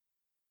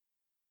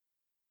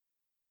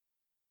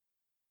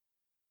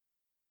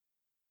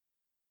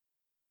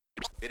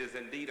It is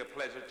indeed a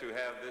pleasure to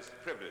have this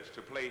privilege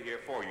to play here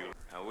for you.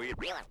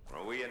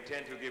 We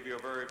intend to give you a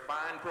very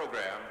fine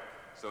program,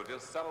 so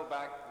just settle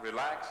back,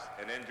 relax,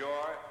 and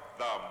enjoy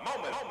the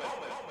moment.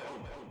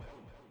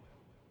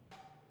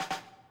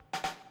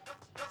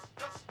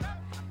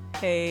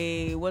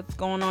 Hey, what's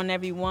going on,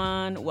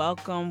 everyone?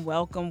 Welcome.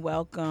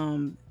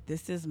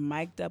 This is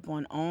Mic'd Up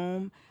on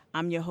Ohm.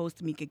 I'm your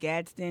host, Mika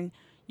Gadsden.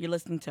 You're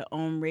listening to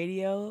Ohm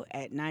Radio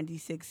at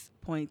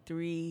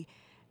 96.3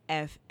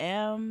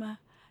 FM.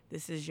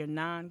 This is your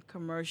non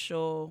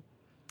commercial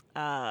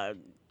uh,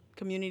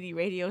 community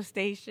radio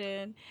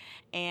station.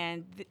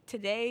 And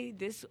today,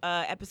 this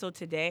episode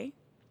today,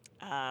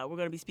 we're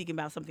going to be speaking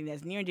about something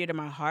that's near and dear to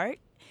my heart.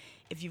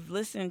 If you've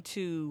listened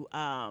to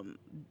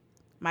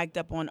Mic'd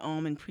Up on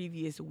Ohm in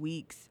previous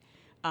weeks,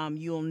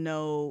 you'll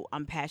know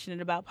I'm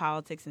passionate about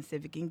politics and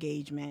civic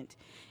engagement,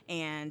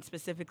 and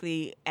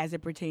specifically as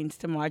it pertains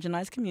to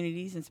marginalized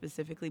communities, and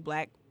specifically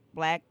black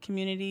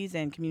communities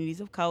and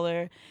communities of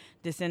color,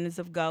 descendants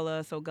of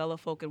Gullah, so Gullah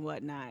folk and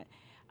whatnot.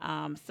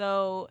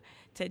 So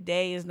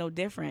today is no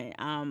different.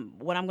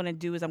 What I'm going to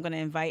do is I'm going to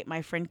invite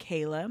my friend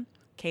Kayla.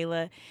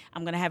 Kayla,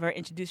 I'm going to have her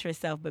introduce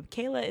herself, but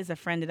Kayla is a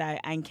friend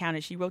that I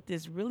encountered. She wrote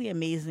this really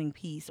amazing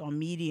piece on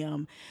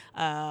Medium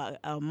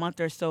a month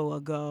or so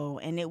ago,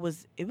 and it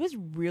was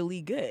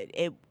really good.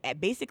 It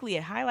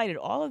highlighted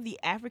all of the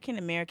African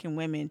American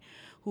women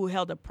who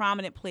held a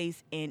prominent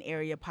place in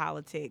area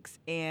politics,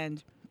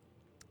 and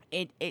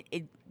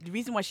the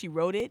reason why she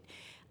wrote it,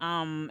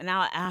 and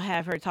I'll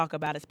have her talk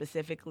about it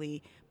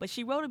specifically, but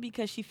she wrote it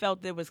because she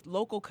felt there was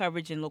local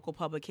coverage in local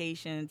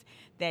publications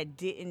that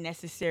didn't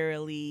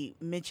necessarily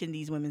mention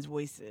these women's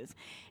voices.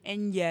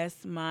 And yes,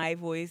 my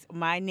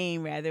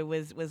name rather,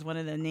 was one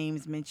of the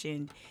names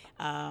mentioned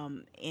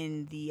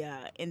in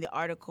the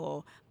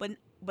article,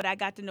 but I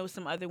got to know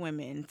some other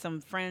women, some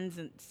friends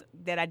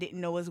that I didn't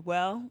know as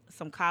well,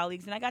 some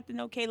colleagues, and I got to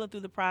know Kayla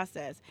through the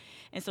process.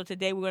 And so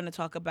today we're going to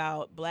talk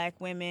about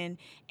black women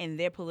and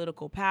their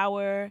political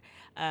power,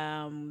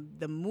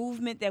 the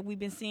movement that we've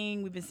been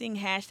seeing. We've been seeing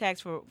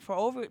hashtags for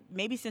over,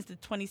 maybe since the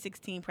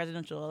 2016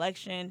 presidential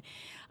election,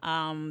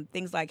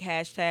 things like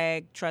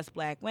hashtag trust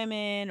black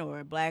women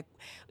or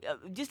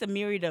just a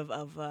myriad of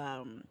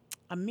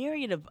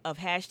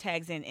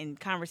hashtags and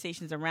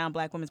conversations around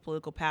black women's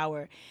political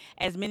power.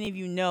 As many of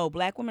you know,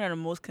 black women are the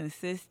most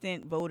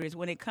consistent voters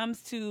when it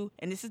comes to,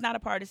 and this is not a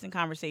partisan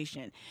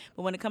conversation,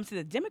 but when it comes to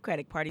the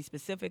Democratic Party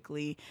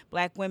specifically,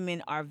 black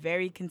women are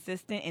very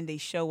consistent and they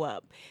show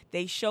up.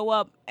 They show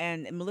up,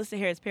 and Melissa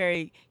Harris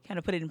Perry kind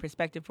of put it in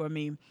perspective for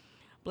me.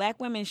 Black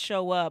women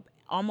show up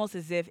almost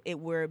as if it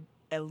were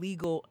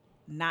illegal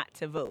not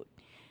to vote.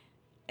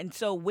 And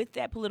so with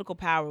that political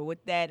power,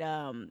 with that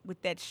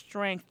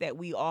strength that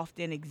we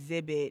often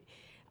exhibit,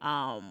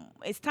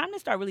 it's time to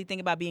start really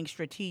thinking about being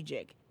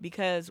strategic,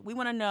 because we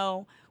want to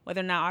know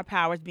whether or not our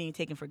power is being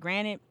taken for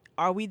granted.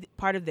 Are we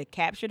part of the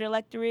captured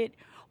electorate,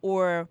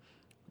 or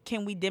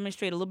can we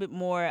demonstrate a little bit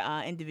more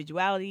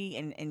individuality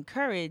and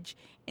courage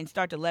and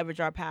start to leverage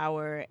our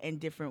power in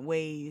different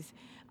ways?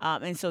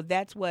 And so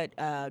that's what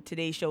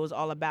today's show is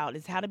all about,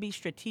 is how to be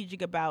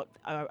strategic about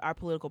our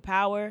political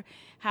power,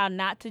 how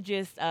not to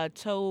just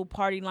toe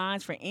party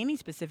lines for any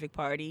specific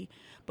party,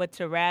 but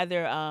to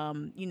rather,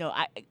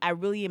 I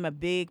really am a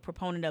big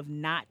proponent of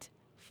not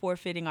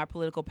forfeiting our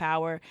political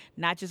power,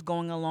 not just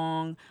going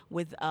along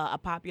with a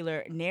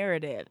popular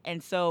narrative.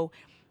 And so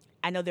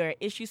I know there are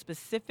issues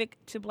specific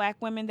to black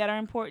women that are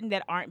important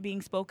that aren't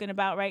being spoken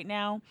about right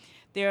now.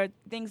 There are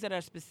things that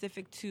are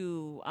specific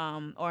to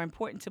or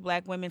important to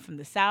black women from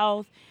the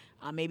South,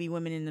 maybe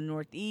women in the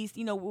Northeast.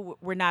 You know,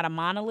 we're not a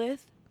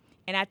monolith.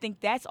 And I think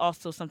that's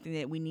also something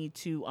that we need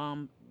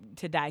to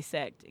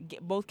dissect.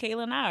 Both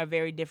Kayla and I are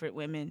very different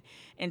women.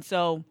 And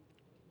so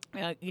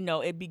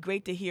it'd be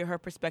great to hear her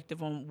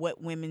perspective on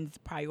what women's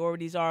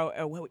priorities are,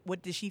 or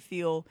what does she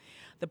feel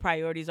the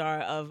priorities are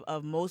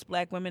of most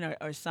black women,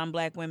 or some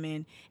black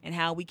women, and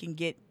how we can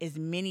get as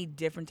many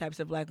different types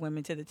of black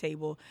women to the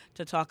table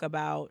to talk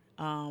about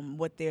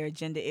what their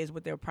agenda is,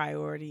 what their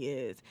priority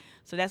is.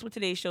 So that's what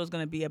today's show is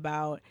going to be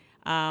about.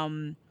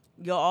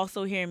 You'll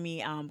also hear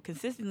me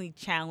consistently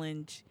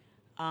challenge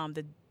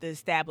the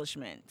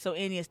establishment. So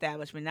any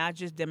establishment, not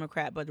just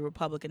Democrat, but the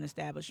Republican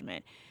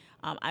establishment.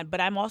 But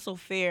I'm also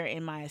fair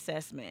in my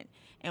assessment.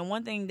 And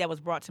one thing that was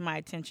brought to my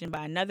attention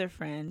by another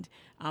friend,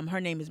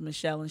 her name is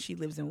Michelle, and she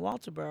lives in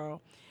Walterboro.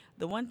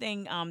 The one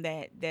thing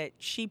that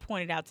she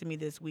pointed out to me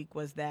this week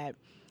was that,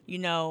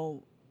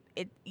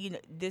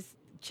 this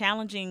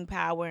challenging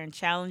power and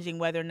challenging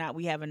whether or not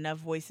we have enough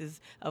voices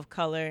of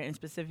color, and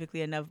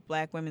specifically enough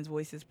black women's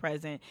voices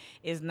present,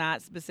 is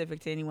not specific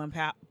to any one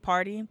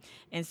party.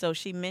 And so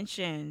she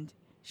mentioned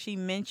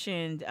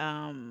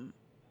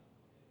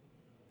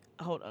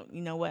hold on,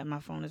 you know what? My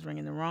phone is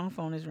ringing. The wrong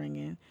phone is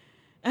ringing.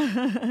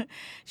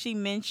 she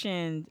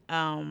mentioned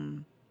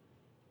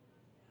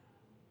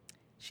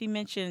she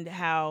mentioned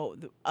how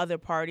the other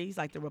parties,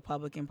 like the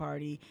Republican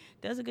Party,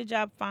 does a good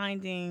job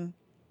finding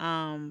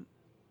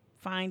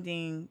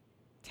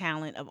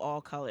talent of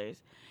all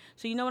colors.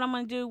 So you know what I'm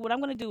gonna do? What I'm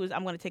gonna do is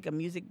I'm gonna take a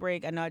music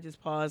break. I know I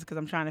just paused because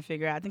I'm trying to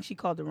figure out. I think she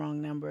called the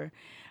wrong number.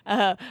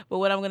 But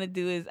what I'm gonna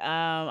do is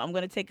I'm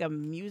gonna take a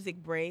music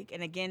break.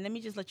 And again, let me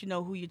just let you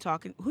know who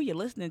you're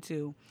listening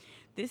to.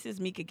 This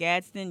is Mika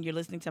Gadsden. You're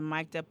listening to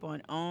Mic'd Up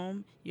on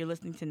Ohm. You're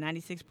listening to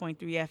 96.3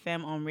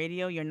 FM on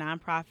radio, your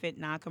nonprofit,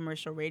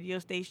 non-commercial radio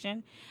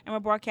station, and we're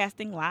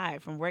broadcasting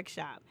live from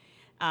Workshop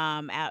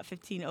at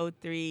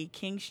 1503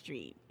 King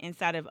Street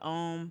inside of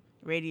Ohm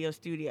Radio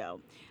Studio.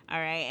 All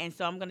right, and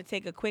so I'm going to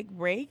take a quick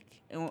break,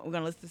 and we're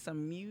going to listen to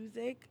some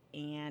music.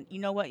 And you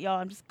know what, y'all?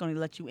 I'm just going to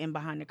let you in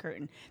behind the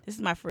curtain. This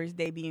is my first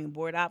day being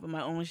board op on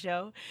my own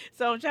show,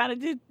 so I'm trying to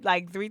do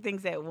like three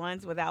things at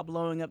once without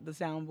blowing up the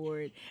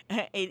soundboard,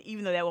 and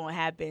even though that won't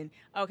happen.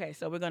 Okay,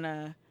 so we're going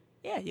to,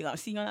 yeah, you're going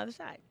to see you on the other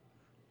side.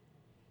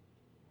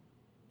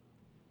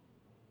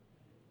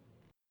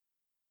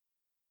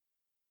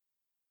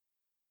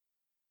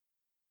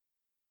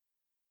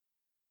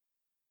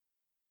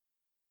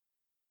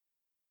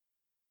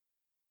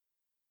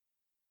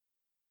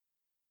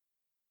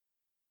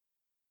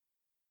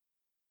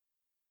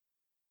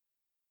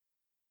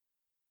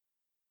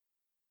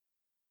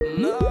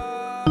 Another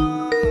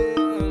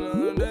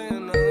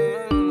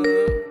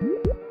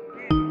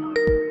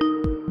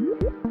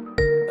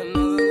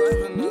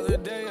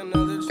day,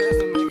 another chance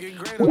to make it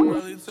great. I'm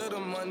early to the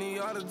money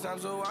all the time,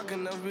 so I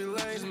can never be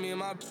lazy. Me and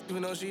my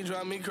even though she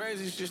drive me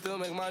crazy, she still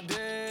make my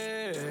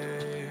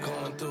day.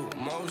 Going through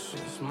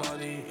motions,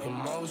 muddy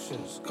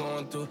emotions.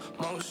 Going through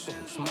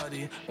motions,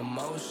 muddy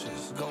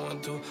emotions.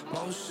 Going through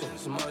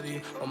motions,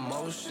 muddy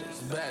emotions.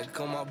 Back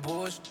on my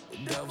bullshit,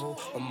 devil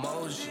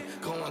emoji.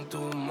 Going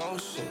through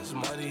motions,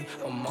 muddy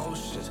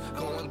emotions.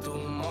 Going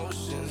through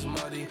motions,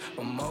 muddy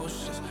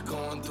emotions.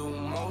 Going through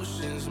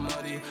motions,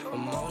 muddy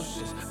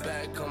emotions.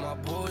 Back on my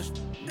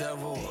bullshit,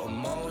 devil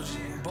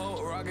emoji.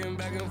 Boat rocking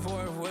back and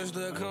forth, what's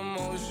the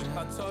commotion?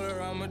 I told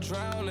her I'ma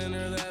drown in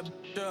her, that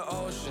the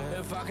ocean.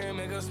 If I can't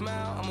make her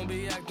smile, I'ma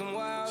be acting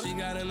wild. She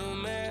got a new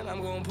man,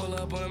 I'm gonna pull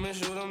up on him and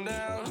shoot him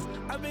down.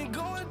 I've been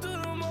going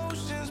through the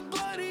motions,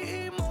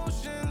 bloody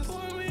emotions.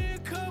 Pour me a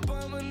cup,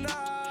 I'm a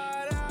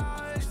night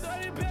out.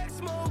 Started back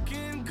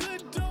smoking,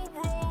 good dope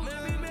roll.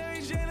 Maybe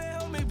Mary Jane to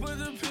help me put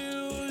the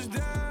pills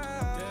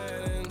down.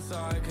 Dead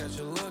inside, catch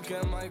a look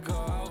at my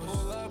car. I'll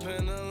pull up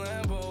in a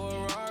Lambo,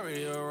 a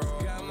Rari, a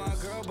Rolls. Got my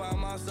girl by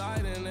my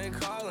side and they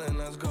calling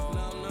us go.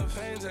 Numb the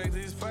pain, take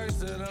these first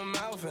to the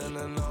mouth and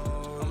the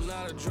nose. I'm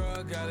not a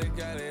drug addict,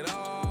 got it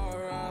all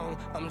wrong.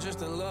 I'm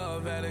just a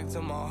love addict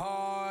till my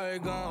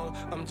heart gone.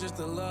 I'm just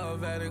a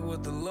love addict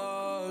with the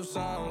love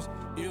songs.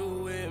 You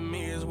with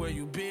me is where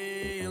you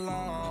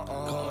belong.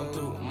 Going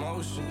through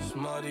motions,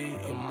 muddy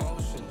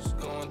emotions.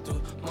 Going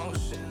through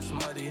motions,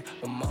 muddy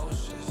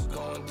emotions.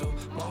 Going through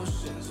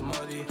motions,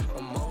 muddy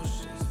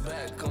emotions.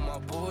 Back on my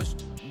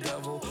bullshit,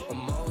 devil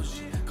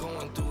emoji.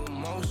 Going through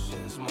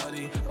emotions,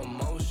 muddy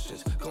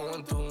emotions.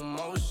 Going through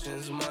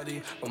emotions,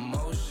 muddy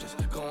emotions.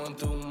 Going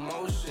through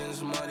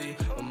emotions, muddy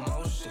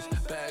emotions.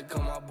 Back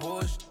on my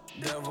bullshit,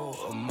 devil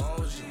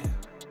emoji.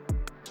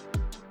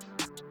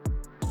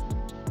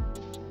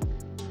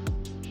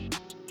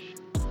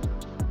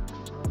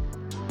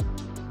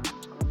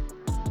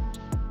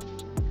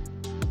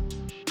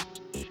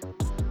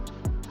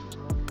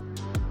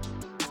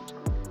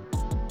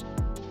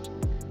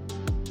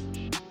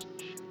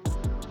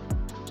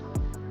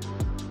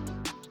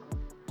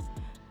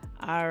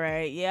 All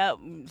right. Yep.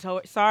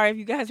 So sorry if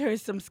you guys heard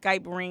some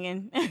Skype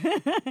ringing,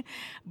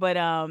 but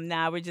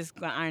now we're just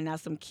gonna iron out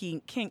some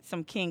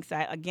kinks.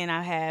 I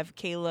have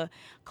Kayla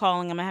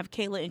calling. I'm gonna have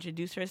Kayla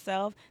introduce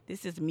herself.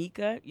 This is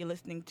Mika. You're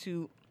listening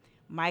to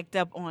Mic'd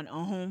Up on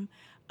Ohm.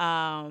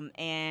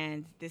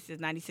 And this is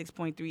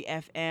 96.3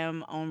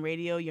 FM on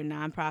radio, your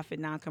nonprofit,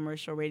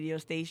 non-commercial radio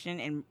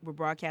station. And we're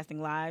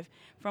broadcasting live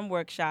from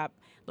Workshop,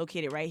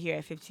 located right here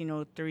at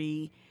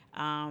 1503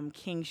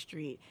 King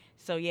Street.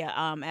 So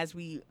yeah,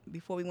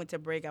 before we went to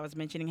break, I was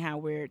mentioning how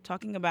we're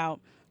talking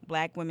about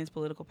Black women's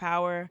political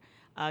power.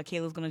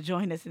 Kayla's going to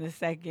join us in a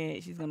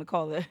second. She's going to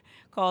call the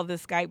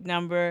Skype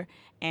number,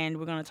 and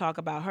we're going to talk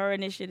about her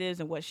initiatives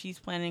and what she's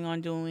planning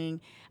on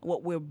doing.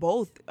 What we're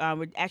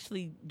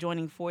actually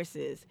joining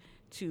forces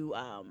to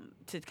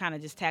kind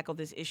of just tackle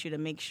this issue to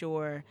make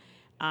sure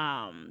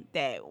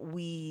that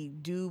we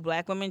do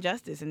Black women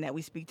justice and that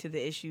we speak to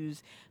the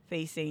issues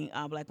facing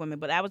Black women.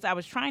 But I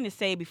was trying to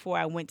say before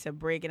I went to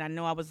break, and I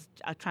know I was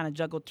trying to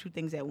juggle two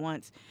things at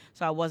once,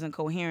 so I wasn't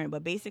coherent.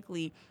 But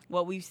basically,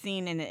 what we've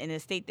seen in a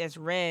state that's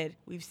red,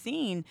 we've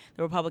seen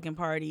the Republican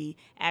Party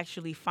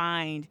actually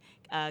find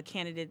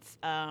candidates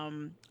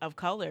of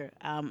color,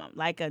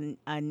 like a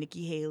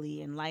Nikki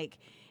Haley and like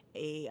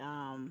a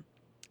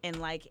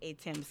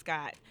Tim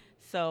Scott.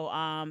 So,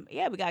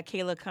 we got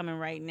Kayla coming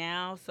right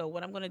now. So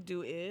what I'm going to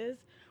do is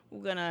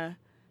we're going to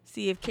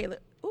see if Kayla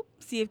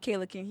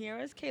can hear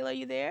us. Kayla, are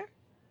you there?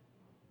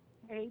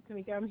 Hey,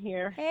 Tamika, I'm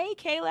here. Hey,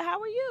 Kayla, how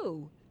are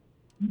you?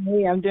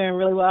 Hey, I'm doing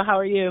really well. How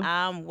are you?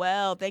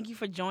 Well, thank you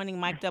for joining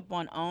Mic'd Up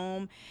on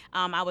OM.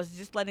 I was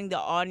just letting the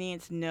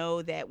audience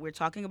know that we're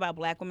talking about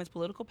Black women's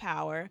political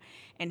power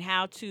and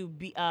how to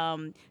be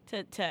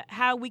to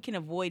how we can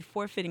avoid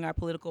forfeiting our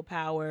political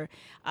power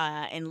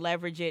and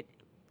leverage it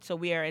so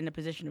we are in a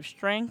position of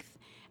strength,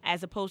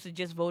 as opposed to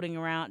just voting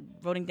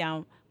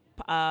down,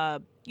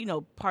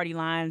 party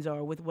lines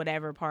or with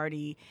whatever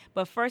party.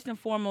 But first and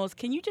foremost,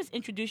 can you just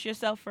introduce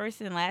yourself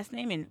first and last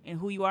name and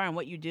who you are and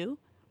what you do?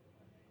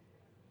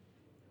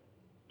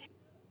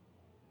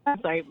 I'm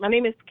sorry. My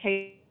name is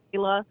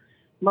Kayla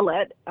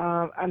Millette.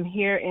 I'm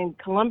here in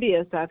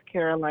Columbia, South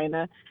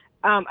Carolina.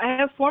 I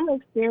have formal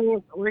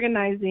experience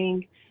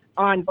organizing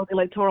on both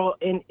electoral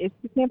and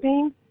issue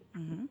campaigns.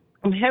 Hmm.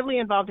 I'm heavily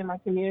involved in my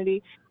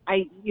community.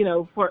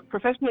 For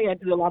professionally, I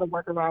do a lot of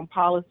work around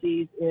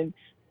policies and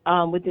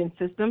within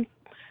systems.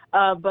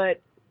 But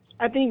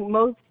I think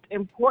most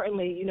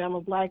importantly, I'm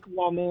a black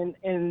woman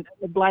and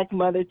a black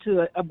mother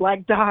to a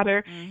black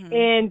daughter, Hmm.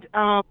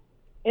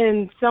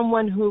 and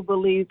someone who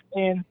believes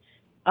in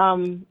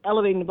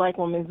elevating the black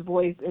woman's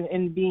voice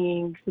and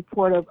being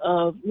supportive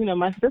of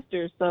my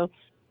sisters. So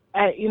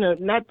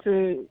not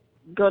to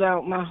go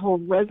down my whole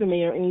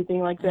resume or anything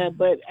like that, Hmm.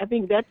 but I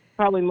think that's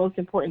probably most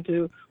important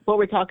to what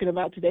we're talking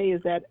about today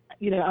is that,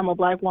 I'm a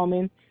black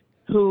woman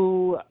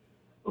who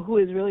who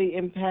is really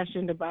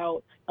impassioned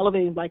about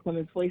elevating black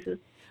women's voices.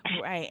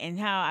 Right, and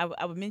how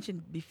I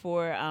mentioned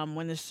before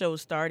when the show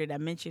started, I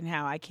mentioned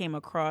how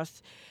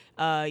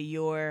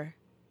your,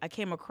 I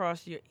came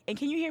across your, and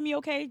can you hear me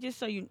okay? Just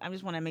so you, I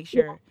just want to make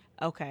Yeah, sure.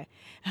 Okay.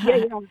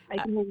 yeah, I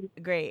Uh, can hear you.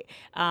 Great.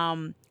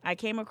 I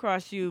came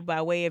across you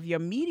by way of your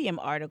Medium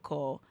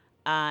article.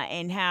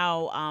 And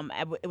how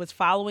it was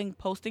following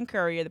Post and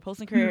Courier. The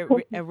Post and Courier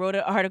wrote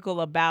an article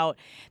about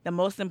the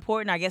most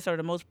important, I guess, or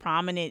the most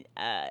prominent.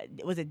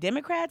 Was it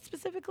Democrats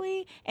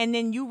specifically? And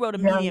then you wrote a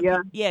Yeah, Medium. yeah.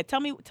 Yeah, tell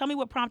me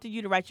what prompted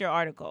you to write your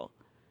article.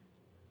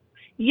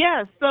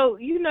 Yeah, so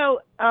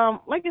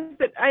like I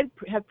said,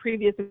 have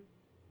previous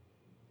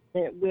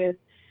experience with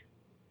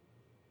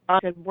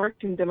had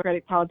worked in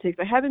Democratic politics.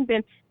 I haven't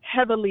been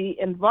heavily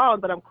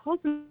involved, but I'm close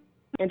enough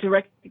and to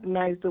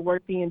recognize the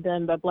work being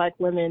done by Black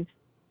women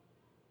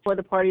for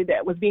the party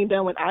that was being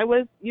done when I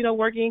was,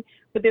 working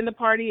within the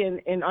party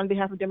and on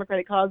behalf of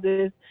Democratic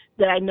causes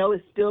that I know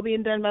is still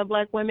being done by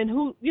Black women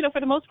who, for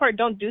the most part,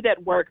 don't do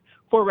that work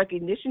for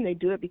recognition. They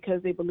do it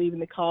because they believe in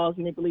the cause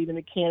and they believe in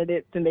the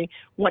candidates and they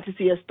want to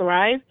see us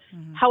thrive.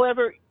 Hmm.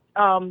 However,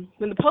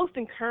 when the Post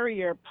and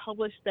Courier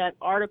published that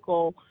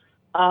article,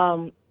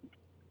 um,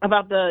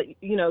 about the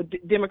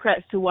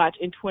Democrats to watch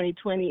in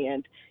 2020.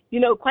 And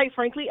quite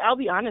frankly, I'll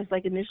be honest.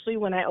 Like initially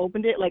when I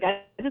opened it, like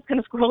I just kind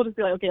of scrolled and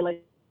see like, okay,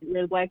 like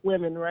there's black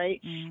women, right?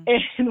 Hmm.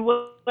 And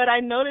what I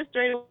noticed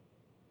straight away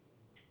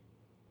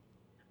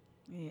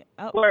Yeah.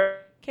 Oh, were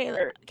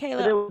Kayla,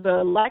 Kayla, there was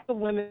a lack of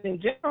women in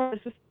general,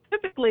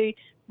 specifically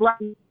black.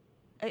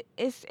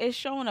 it's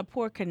showing a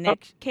poor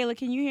connection. Kayla,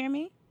 can you hear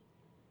me?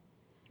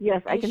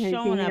 Yes, I It's can hear you.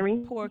 Can showing you a hear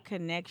me? poor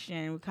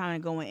connection. We're kind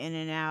of going in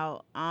and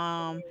out.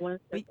 One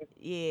But second.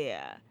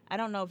 yeah, I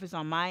don't know if it's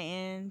on my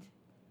end.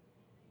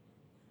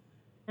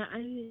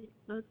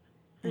 Let's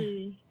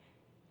see.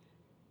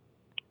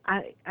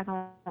 I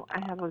don't. I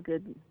have a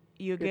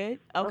You're good. good.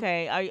 Oh,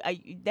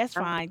 Okay. That's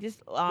I'm fine.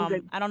 Just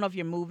good. I don't know if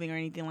you're moving or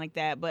anything like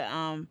that, but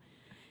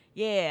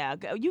yeah,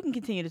 you can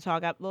continue to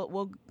talk.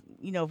 We'll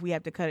if we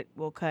have to cut,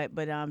 we'll cut.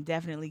 But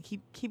definitely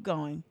keep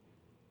going.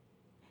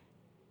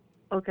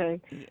 Okay.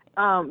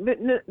 Yeah. But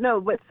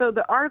no, but so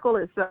the article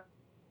itself,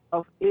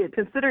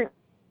 considering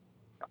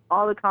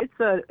all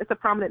it's a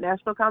prominent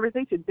national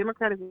conversation.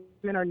 Democratic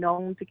women are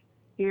known to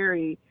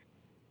carry.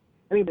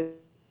 I mean,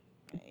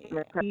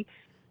 we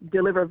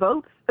deliver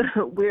votes.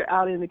 We're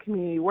out in the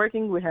community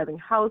working. We're having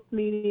house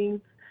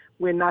meetings.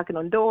 We're knocking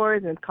on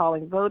doors and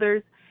calling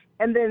voters.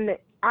 And then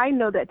I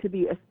know that to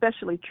be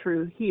especially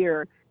true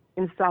here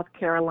in South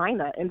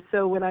Carolina. And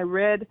so when I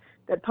read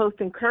that Post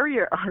and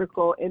Courier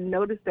article and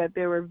noticed that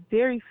there were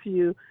very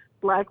few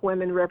black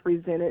women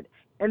represented,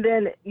 and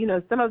then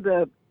some of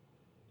the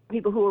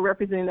people who were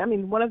represented, I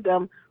mean, one of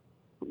them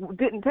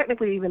didn't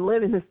technically even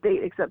live in the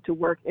state except to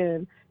work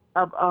in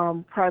a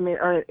primary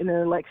or in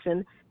an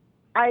election.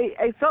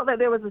 I felt that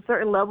there was a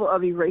certain level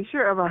of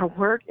erasure of our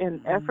work and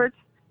Mhm. efforts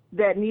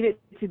that needed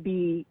to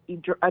be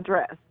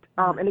addressed.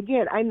 Mhm. And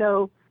again, I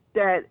know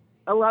that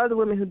a lot of the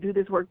women who do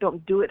this work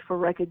don't do it for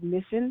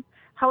recognition.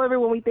 However,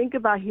 when we think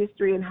about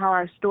history and how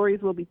our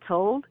stories will be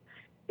told,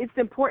 it's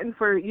important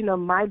for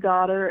my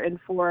daughter and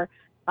for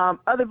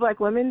other black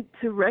women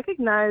to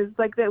recognize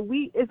like that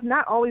it's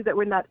not always that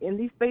we're not in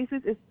these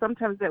spaces, it's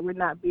sometimes that we're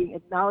not being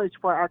acknowledged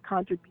for our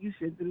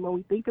contributions. And when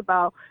we think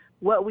about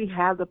what we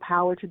have the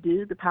power to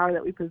do, the power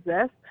that we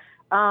possess,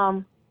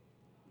 um,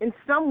 in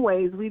some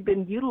ways we've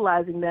been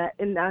utilizing that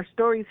and our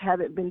stories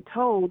haven't been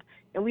told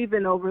and we've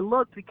been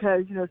overlooked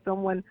because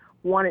someone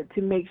wanted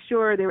to make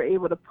sure they were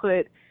able to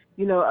put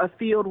a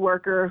field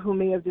worker who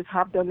may have just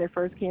hopped on their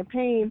first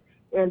campaign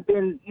and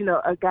then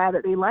a guy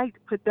that they liked,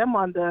 put them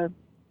on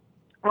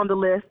on the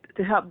list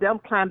to help them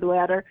climb the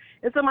ladder.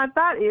 And so my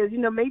thought is,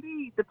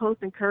 maybe the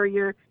Post and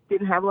Courier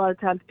didn't have a lot of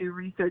time to do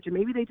research, and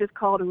maybe they just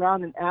called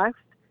around and asked.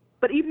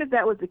 But even if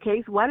that was the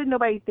case, why did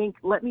nobody think,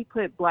 let me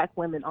put black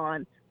women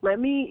on? Let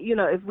me,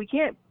 if we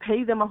can't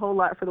pay them a whole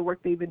lot for the work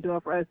they've been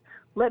doing for us,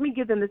 let me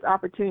give them this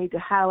opportunity to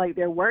highlight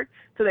their work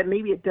so that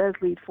maybe it does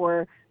lead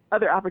for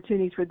other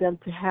opportunities for them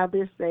to have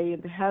their say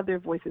and to have their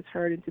voices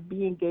heard and to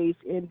be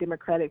engaged in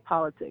democratic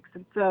politics.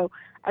 And so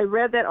I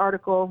read that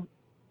article,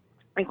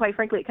 and quite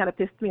frankly, it kind of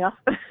pissed me off.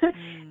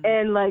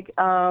 And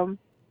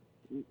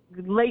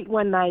late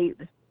one night,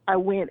 I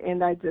went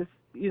and I just,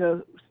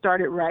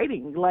 started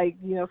writing,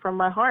 from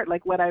my heart,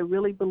 what I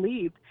really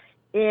believed,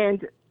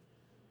 and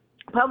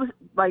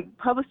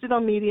published it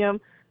on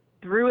Medium,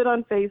 threw it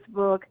on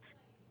Facebook,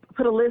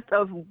 put a list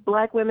of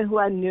black women who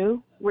I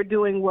knew were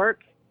doing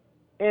work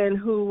and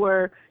who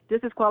were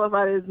just as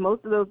qualified as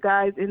most of those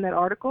guys in that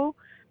article,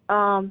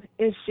 and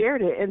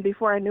shared it. And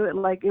before I knew it,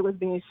 it was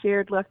being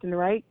shared left and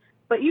right.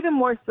 But even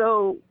more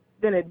so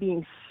than it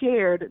being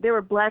shared, there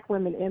were black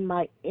women in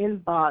my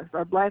inbox,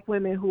 or black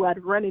women who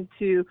I'd run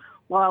into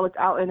while I was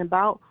out and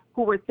about,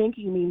 who were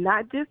thanking me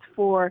not just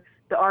for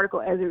the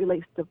article as it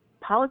relates to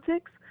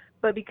politics,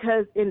 but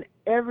because in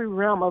every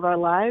realm of our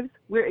lives,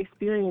 we're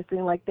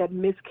experiencing that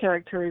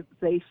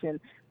mischaracterization.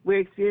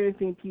 We're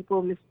experiencing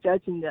people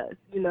misjudging us,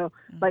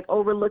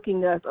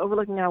 overlooking us,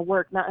 overlooking our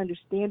work, not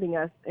understanding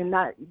us, and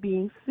not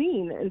being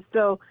seen. And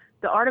so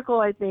the article,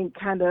 I think,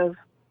 kind of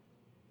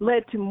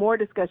led to more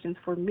discussions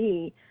for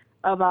me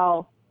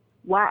about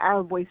why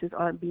our voices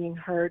aren't being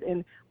heard.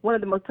 And one of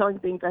the most telling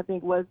things, I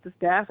think, was the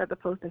staff at the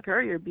Post and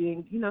Courier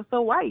being,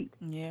 so white.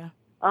 Yeah.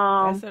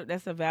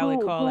 That's a valid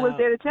call out. Who was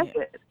there to check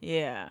it?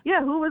 Yeah.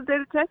 Yeah, who was there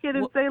to check it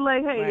and say,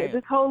 hey,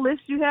 this whole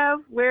list you have,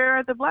 where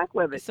are the black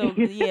women? So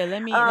yeah,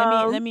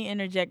 let me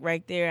interject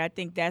right there. I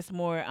think that's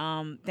more.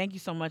 Thank you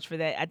so much for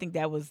that. I think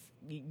that was,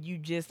 you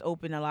just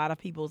opened a lot of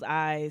people's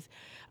eyes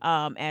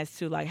as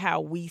to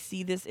how we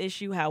see this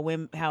issue,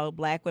 how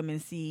black women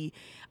see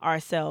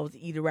ourselves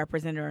either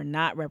represented or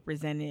not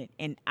represented.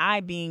 And I,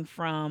 being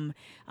from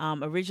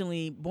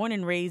originally born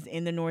and raised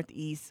in the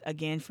Northeast,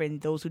 again, for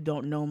those who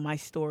don't know my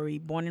story,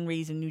 born and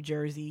raised in New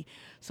Jersey,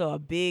 so a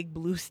big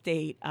blue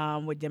state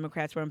where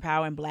Democrats were in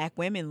power and black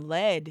women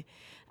led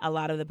a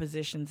lot of the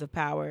positions of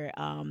power.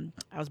 I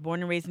was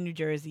born and raised in New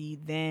Jersey,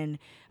 then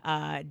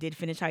did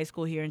finish high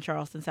school here in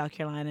Charleston, South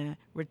Carolina,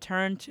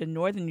 returned to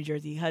northern New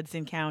Jersey,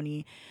 Hudson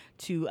County,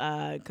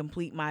 to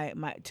complete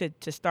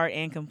to start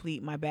and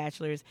complete my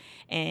bachelor's.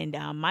 And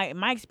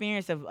my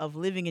experience of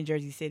living in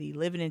Jersey City,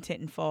 living in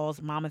Tinton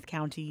Falls, Monmouth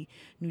County,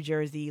 New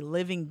Jersey,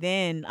 living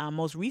then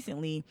most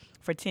recently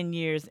for 10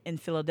 years in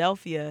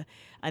Philadelphia,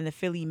 in the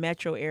Philly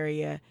metro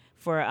area,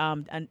 for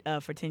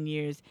 10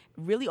 years,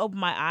 really opened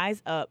my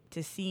eyes up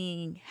to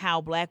seeing how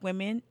black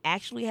women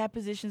actually have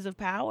positions of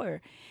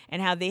power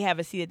and how they have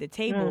a seat at the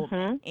table.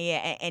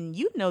 And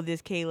you know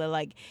this,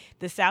 Kayla,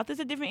 the South is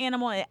a different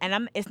animal,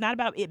 and it's not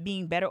about it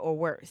being better or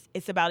worse.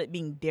 It's about it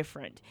being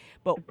different.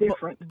 But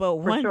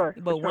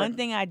one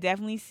thing I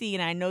definitely see,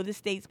 and I know the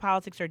state's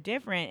politics are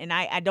different, and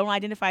I don't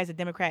identify as a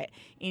Democrat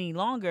any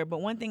longer,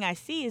 but one thing I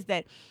see is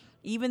that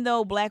even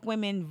though black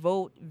women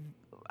vote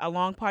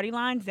along party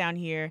lines down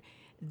here,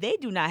 they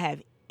do not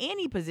have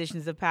any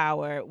positions of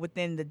power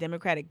within the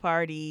Democratic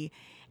Party.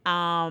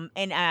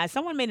 And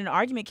someone made an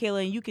argument,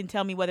 Kayla, and you can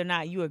tell me whether or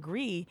not you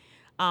agree.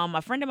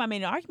 A friend of mine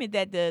made an argument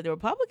that the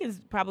Republicans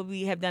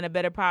probably have done a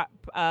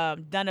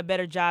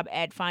better job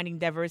at finding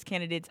diverse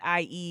candidates,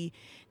 i.e.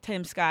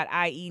 Tim Scott,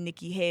 i.e.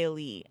 Nikki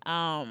Haley.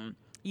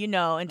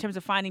 In terms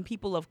of finding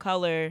people of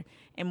color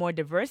and more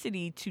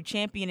diversity to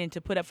champion and to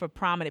put up for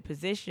prominent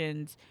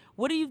positions.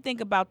 What do you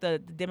think about the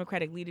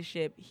Democratic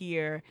leadership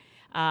here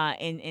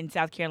in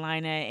South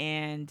Carolina,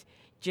 and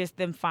just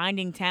them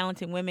finding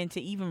talented women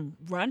to even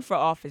run for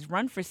office,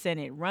 run for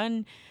Senate,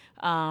 run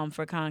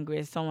for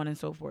Congress, so on and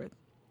so forth?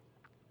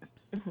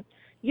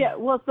 Yeah,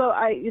 well, so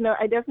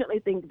I definitely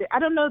think that, I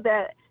don't know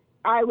that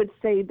I would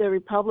say the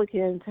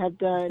Republicans have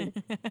done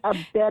a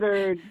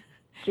better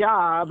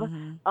job.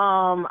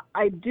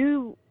 I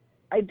do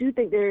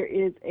think there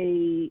is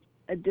a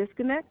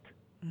disconnect.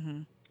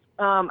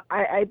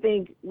 I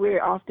think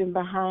we're often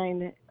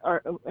behind,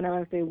 or when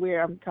I say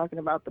we're, I'm talking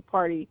about the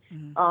party.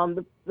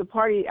 The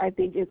party, I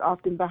think, is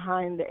often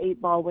behind the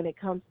 8 ball when it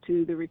comes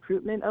to the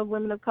recruitment of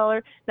women of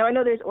color. Now, I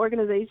know there's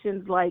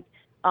organizations like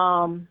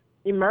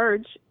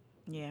Emerge.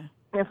 Yeah.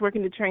 That's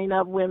working to train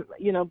up women,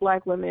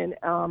 black women,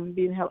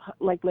 being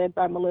led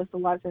by Melissa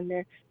Watson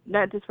there,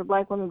 not just for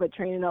black women, but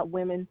training up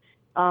women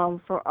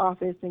for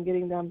office and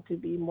getting them to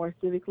be more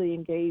civically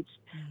engaged.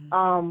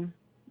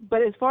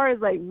 But as far as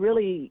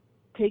really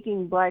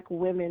taking black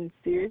women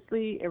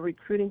seriously and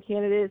recruiting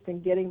candidates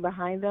and getting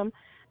behind them,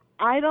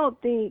 I don't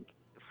think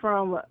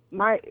from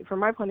my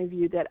point of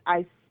view that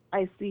I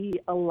see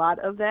a lot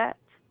of that.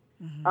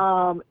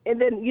 And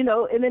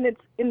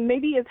then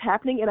maybe it's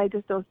happening and I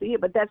just don't see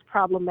it, but that's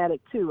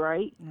problematic too,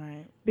 right?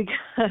 Right.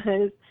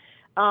 Because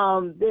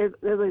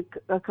there's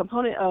a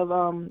component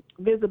of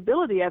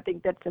visibility, I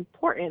think, that's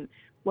important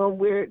when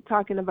we're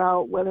talking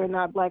about whether or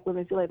not Black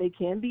women feel like they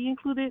can be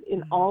included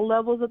in all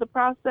levels of the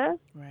process.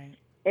 Right.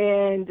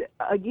 And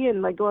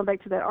again, like going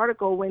back to that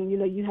article, when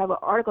you have an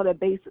article that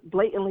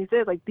blatantly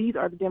says like these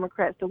are the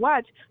Democrats to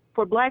watch,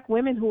 for Black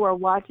women who are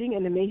watching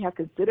and they may have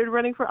considered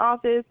running for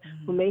office,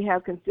 who may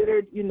have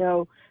considered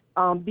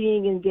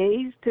being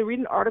engaged, to read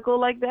an article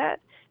like that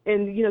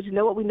and to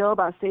know what we know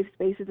about safe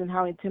spaces and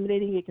how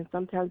intimidating it can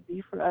sometimes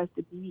be for us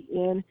to be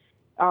in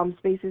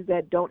spaces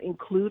that don't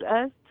include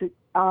us.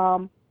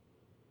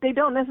 They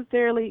don't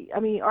necessarily. I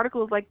mean,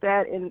 articles like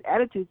that and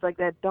attitudes like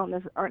that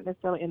aren't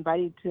necessarily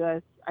inviting to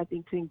us, I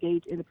think, to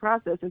engage in the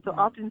process. And so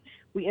often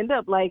we end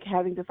up like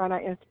having to find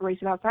our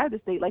inspiration outside the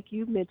state, like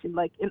you mentioned,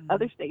 like in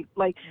other states.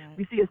 Like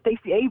we see a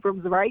Stacey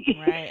Abrams, right?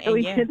 And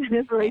we get an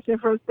inspiration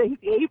from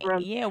Stacey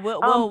Abrams. Yeah,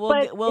 we'll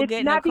it's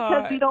get in not the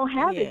car. because we don't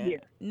have it here.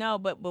 No,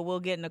 but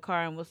we'll get in the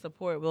car and we'll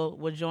support.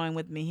 We'll join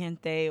with Mi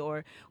Gente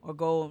or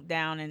go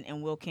down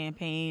and we'll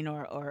campaign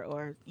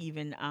or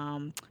even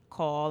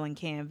call and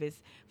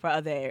canvass for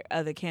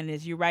other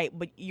candidates. You're right,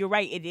 but you're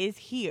right. It is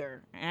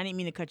here. And I didn't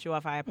mean to cut you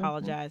off. I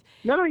apologize.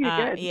 No,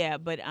 you're good. Yeah,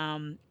 but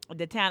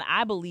the talent.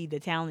 I believe the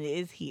talent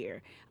is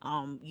here.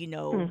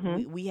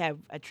 We have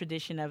a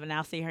tradition of, and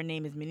I'll say her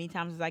name as many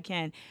times as I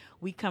can.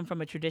 We come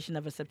from a tradition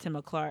of a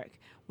Septima Clark.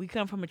 We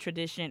come from a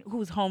tradition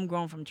who's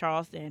homegrown from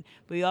Charleston,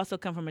 but we also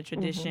come from a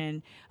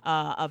tradition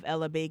of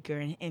Ella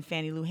Baker and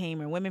Fannie Lou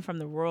Hamer, women from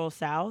the rural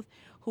South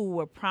who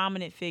were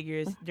prominent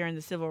figures during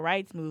the civil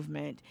rights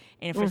movement.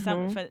 And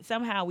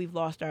somehow we've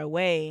lost our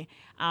way.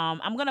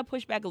 I'm going to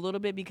push back a little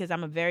bit because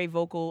I'm a very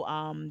vocal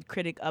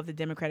critic of the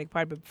Democratic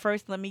Party. But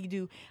first, I need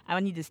to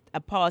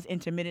pause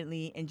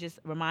intermittently and just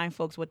remind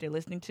folks what they're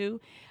listening to.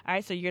 All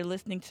right, so you're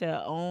listening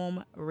to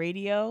Ohm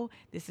Radio.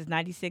 This is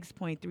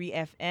 96.3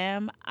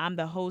 FM. I'm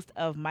the host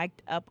of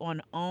Mic'd Up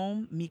on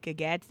Ohm, Mika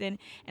Gadsden,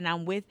 and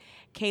I'm with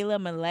Kayla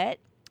Millett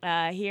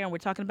here, and we're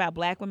talking about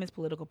Black women's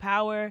political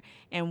power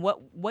and what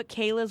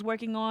Kayla's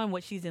working on,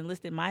 what she's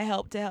enlisted my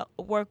help to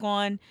work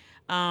on,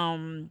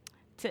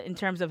 in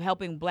terms of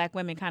helping Black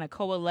women kind of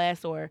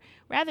coalesce, or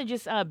rather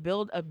just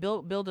build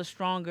a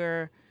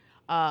stronger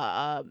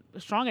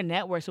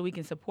network so we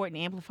can support and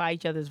amplify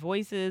each other's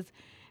voices.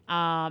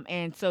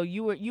 And so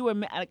you were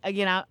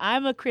again.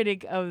 I'm a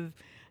critic of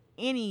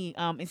any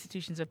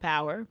institutions of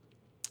power.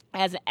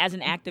 As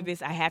an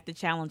activist, I have to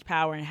challenge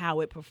power and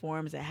how it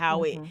performs and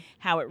how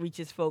it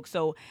reaches folks.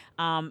 So,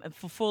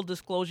 for full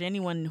disclosure,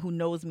 anyone who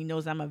knows me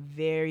knows I'm a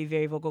very,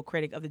 very vocal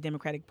critic of the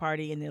Democratic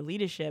Party and their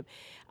leadership.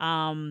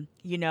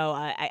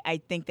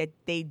 I think that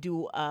they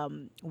do.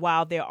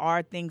 While there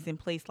are things in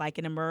place like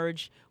an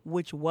Emerge,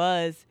 which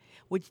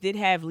did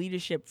have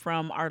leadership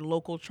from our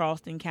local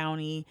Charleston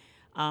County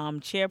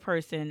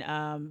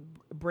chairperson,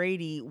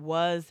 Brady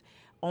was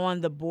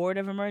on the board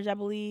of Emerge, I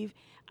believe.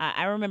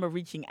 I remember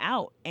reaching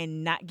out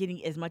and not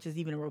getting as much as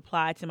even a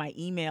reply to my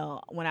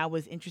email when I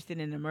was interested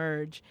in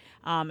Emerge,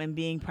 and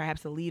being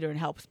perhaps a leader and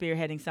help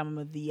spearheading some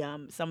of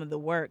the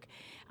work.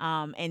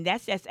 And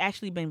that's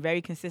actually been very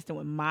consistent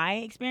with my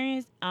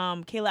experience.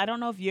 Kayla, I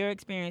don't know if your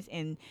experience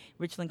in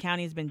Richland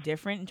County has been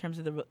different in terms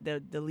of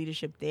the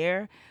leadership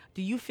there.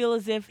 Do you feel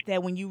as if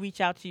that when you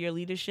reach out to your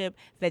leadership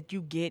that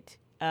you get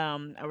a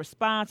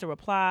response, a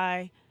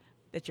reply,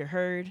 that you're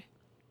heard?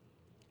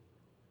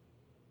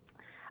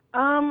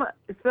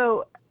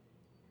 So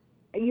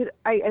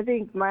I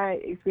think my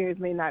experience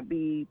may not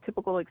be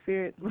typical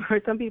experience for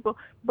some people,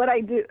 but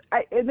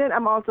and then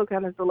I'm also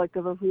kind of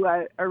selective of who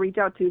I reach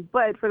out to.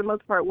 But for the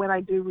most part, when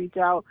I do reach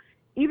out,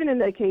 even in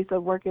the case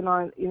of working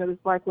on, this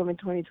Black Women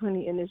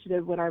 2020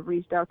 initiative, when I've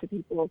reached out to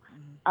people,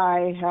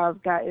 I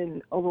have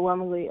gotten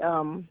overwhelmingly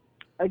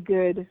a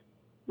good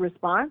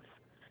response.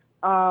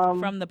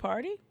 From the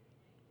party?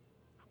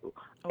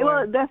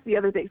 Well, that's the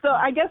other thing. So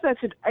I guess that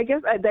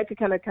could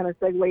kind of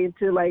segue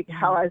into like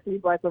how I see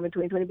Black Women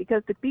 2020,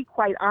 because to be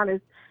quite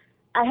honest,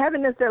 I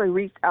haven't necessarily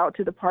reached out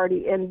to the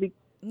party, and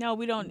no,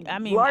 we don't. I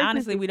mean,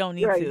 honestly, we don't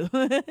need to.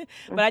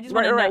 But I just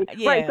want to know.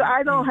 Yeah. Right. So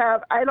I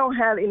don't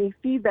have any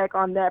feedback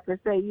on that per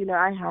se.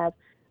 I have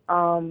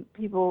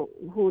people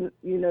who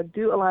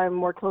do align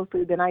more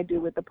closely than I do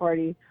with the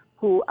party,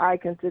 who I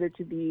consider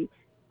to be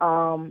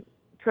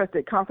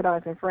trusted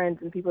confidants and friends,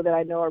 and people that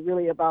I know are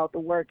really about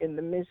the work and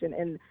the mission,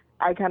 and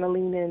I kind of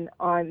lean in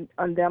on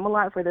them a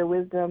lot for their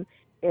wisdom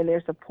and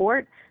their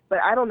support. But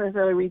I don't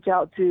necessarily reach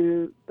out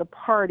to the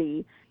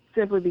party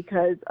simply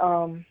because,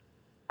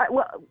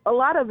 a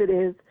lot of it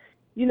is,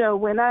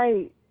 when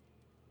I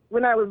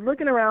was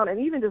looking around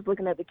and even just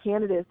looking at the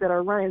candidates that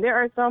are running, there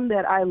are some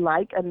that I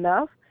like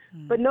enough,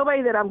 but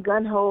nobody that I'm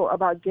gun-ho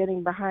about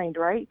getting behind,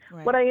 right?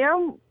 What I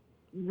am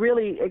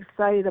really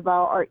excited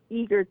about or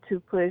eager to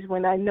push,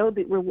 when I know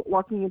that we're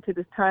walking into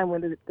this time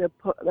when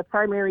the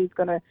primary is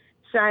going to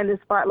shine the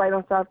spotlight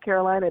on South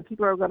Carolina, and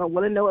people are going to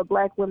want to know what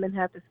Black women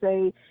have to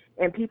say,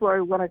 and people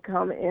are going to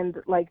come and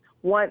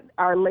want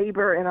our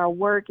labor and our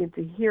work and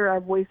to hear our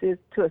voices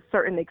to a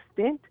certain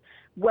extent.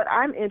 What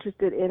I'm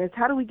interested in is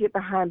how do we get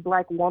behind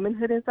Black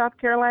womanhood in South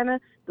Carolina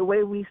the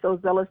way we so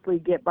zealously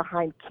get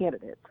behind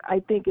candidates.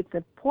 I think it's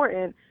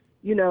important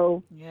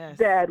Yes.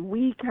 that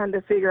we kind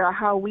of figure out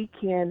how we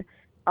can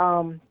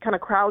kind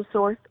of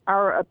crowdsource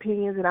our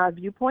opinions and our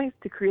viewpoints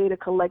to create a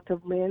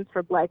collective lens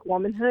for Black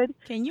womanhood.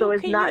 So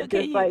it's not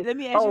just like, let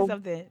me ask you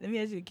something. Let me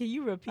ask you, can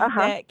you repeat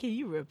that? Can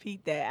you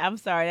repeat that? I'm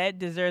sorry, that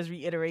deserves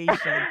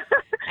reiteration.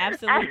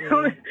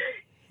 Absolutely.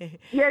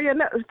 Yeah.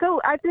 No.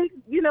 So I think,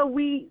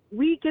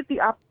 we get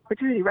the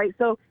opportunity, right?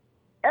 So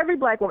every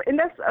Black woman, and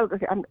that's,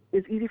 okay,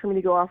 it's easy for me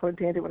to go off on a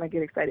tangent when I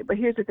get excited, but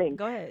here's the thing.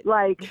 Go ahead.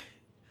 Like,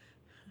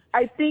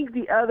 I think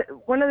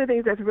one of the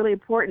things that's really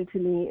important to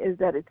me is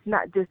that it's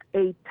not just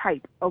a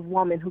type of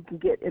woman who can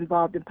get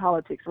involved in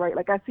politics, right?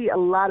 Like, I see a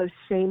lot of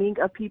shaming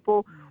of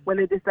people when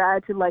they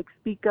decide to, like,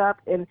 speak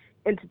up and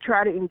to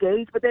try to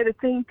engage, but they're the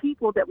same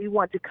people that we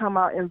want to come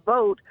out and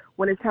vote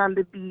when it's time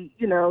to be,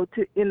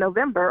 in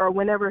November or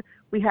whenever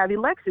we have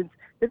elections.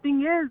 The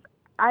thing is,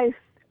 I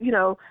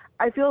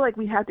feel like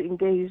we have to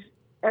engage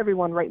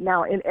everyone right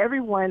now, and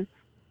every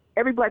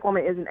Black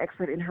woman is an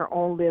expert in her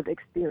own lived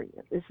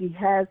experience. And she's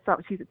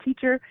a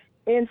teacher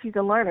and she's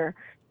a learner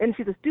and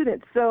she's a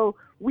student. So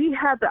we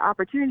have the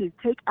opportunity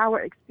to take our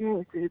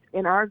experiences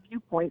and our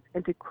viewpoints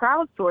and to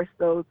crowdsource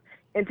those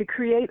and to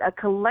create a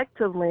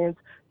collective lens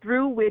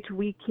through which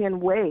we can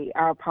weigh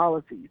our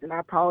policies and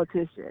our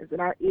politicians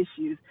and our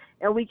issues.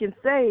 And we can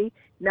say,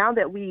 now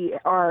that we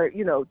are,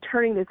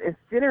 turning this and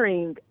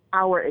centering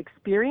our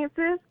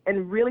experiences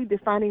and really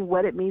defining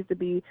what it means to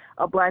be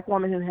a Black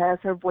woman who has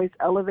her voice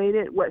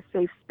elevated, what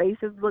safe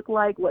spaces look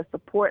like, what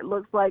support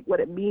looks like, what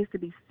it means to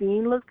be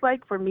seen looks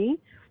like for me,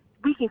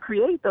 we can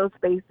create those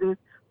spaces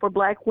for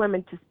Black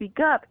women to speak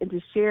up and to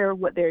share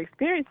what their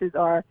experiences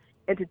are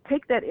and to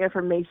take that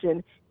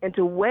information and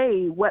to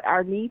weigh what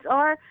our needs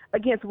are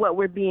against what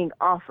we're being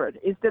offered.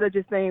 Instead of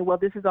just saying, well,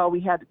 this is all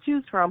we have to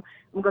choose from,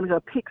 I'm going to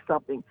go pick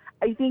something.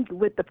 I think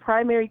with the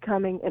primary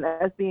coming and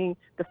us being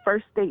the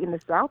first state in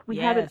the South, we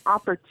have an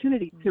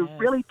opportunity to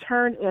really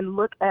turn and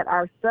look at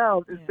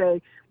ourselves and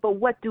say, but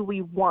what do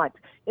we want?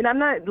 And I'm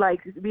not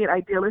like being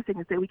idealistic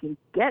and say we can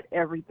get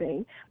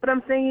everything, but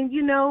I'm saying,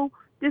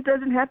 this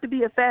doesn't have to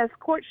be a fast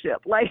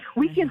courtship. Like,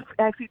 we can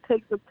actually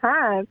take some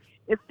time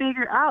and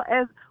figure out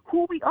as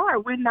who we are.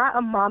 We're not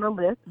a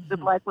monolith, the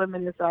Black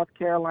women in South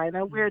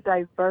Carolina. We're a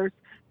diverse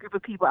group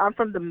of people. I'm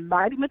from the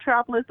mighty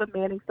metropolis of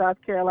Manning, South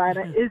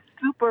Carolina. It's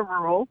super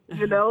rural,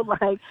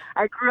 like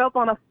I grew up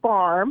on a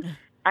farm.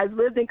 I've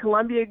lived in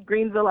Columbia,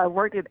 Greenville. I've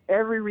worked in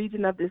every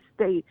region of this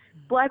state.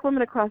 Black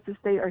women across the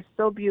state are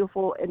so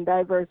beautiful and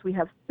diverse. We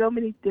have so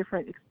many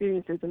different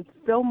experiences and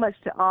so much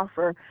to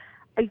offer.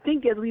 I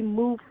think as we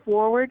move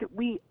forward,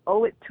 we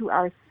owe it to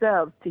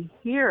ourselves to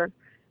hear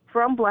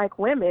from Black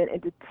women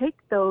and to take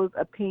those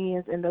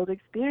opinions and those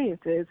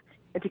experiences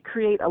and to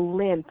create a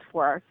lens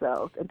for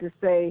ourselves and to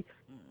say,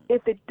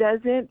 if it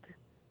doesn't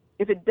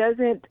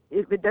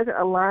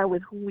align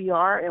with who we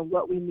are and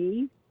what we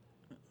need,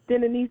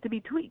 then it needs to be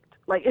tweaked.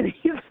 Like, it needs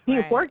to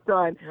be worked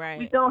on. Right.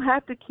 We don't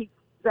have to keep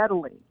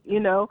settling,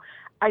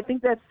 I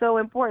think that's so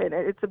important.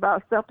 It's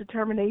about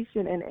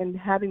self-determination and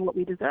having what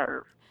we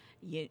deserve.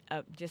 Yeah,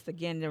 just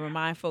again to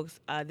remind folks,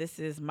 this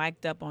is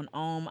Mic'd Up on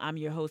OM. I'm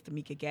your host,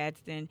 Amika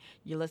Gadsden.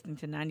 You're listening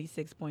to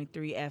 96.3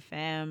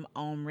 FM,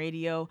 OM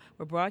Radio.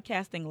 We're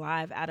broadcasting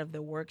live out of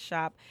the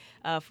workshop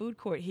food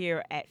court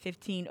here at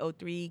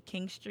 1503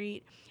 King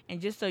Street. And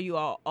just so you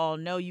all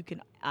know, you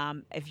can,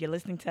 if you're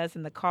listening to us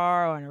in the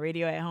car or on the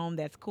radio at home,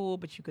 that's cool.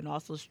 But you can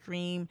also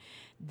stream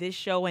this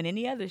show and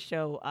any other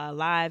show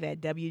live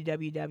at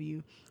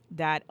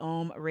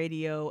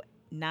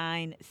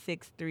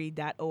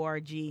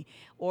www.omradio963.org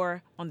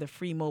or on the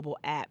free mobile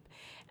app.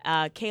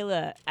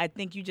 Kayla, I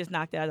think you just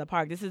knocked it out of the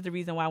park. This is the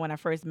reason why when I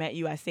first met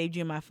you, I saved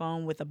you in my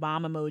phone with a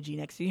bomb emoji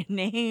next to your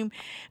name,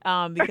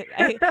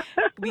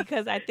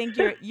 because I think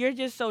you're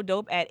just so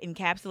dope at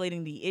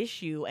encapsulating the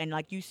issue, and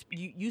like you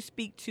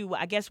speak to,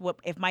 I guess, what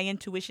if my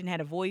intuition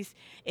had a voice,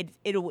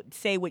 it would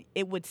say what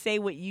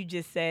you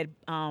just said.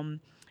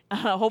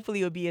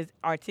 Hopefully it would be as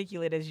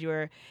articulate as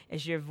your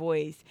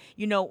voice.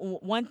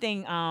 One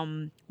thing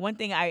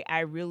I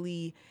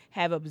really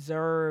have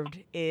observed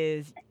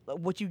is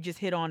what you just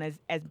hit on as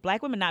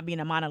Black women not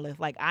being a monolith.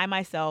 Like I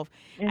myself,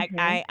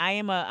 I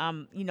am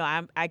a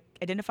I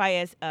identify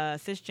as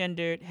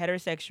cisgendered,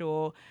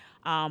 heterosexual.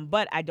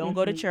 But I don't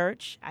go to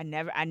church. I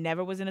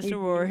never was in a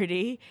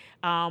sorority.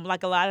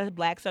 Like a lot of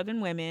Black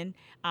Southern women,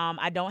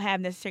 I don't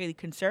have necessarily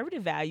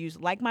conservative values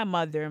like my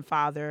mother and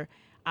father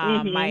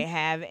might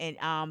have, and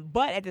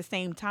but at the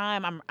same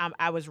time,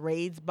 I was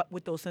raised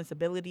with those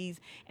sensibilities,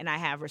 and I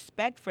have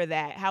respect for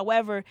that.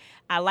 However,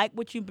 I like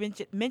what you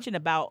mentioned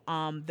about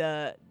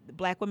the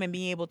Black women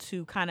being able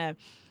to kind of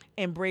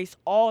embrace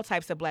all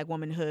types of Black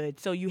womanhood.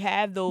 So you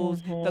have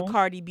those the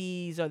Cardi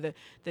B's or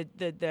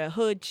the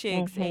hood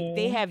chicks.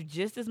 They have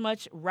just as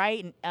much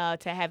right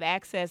to have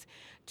access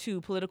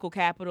to political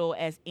capital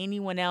as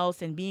anyone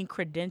else, and being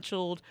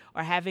credentialed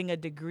or having a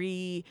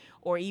degree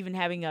or even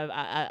having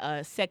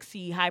a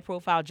sexy high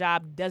profile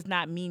job does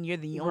not mean you're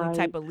the only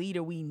type of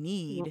leader we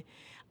need.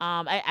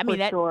 I mean,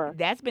 For sure.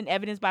 that's been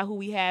evidenced by who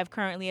we have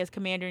currently as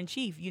commander in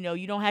chief. You know,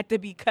 you don't have to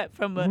be cut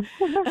from a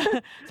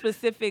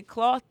specific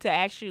cloth to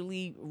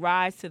actually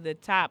rise to the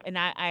top. And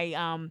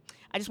I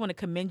just want to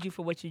commend you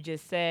for what you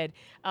just said.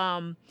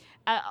 I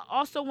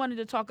also wanted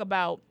to talk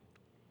about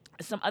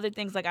some other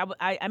things. Like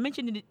I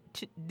mentioned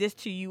this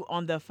to you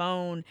on the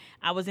phone.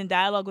 I was in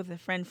dialogue with a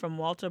friend from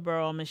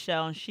Walterboro,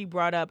 Michelle, and she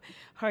brought up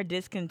her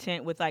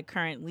discontent with like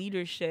current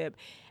leadership.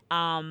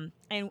 And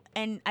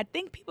I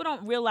think people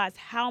don't realize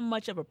how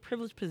much of a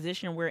privileged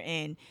position we're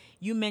in.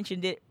 You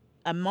mentioned it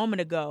a moment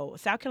ago.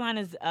 South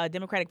Carolina's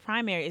Democratic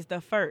primary is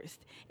the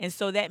first. And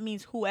so that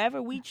means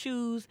whoever we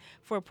choose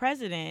for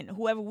president,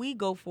 whoever we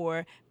go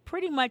for,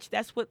 pretty much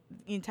that's what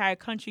the entire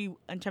country,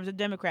 in terms of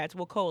Democrats,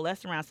 will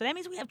coalesce around. So that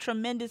means we have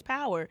tremendous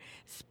power,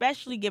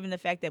 especially given the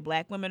fact that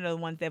black women are the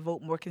ones that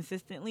vote more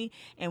consistently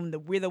and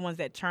we're the ones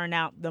that turn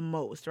out the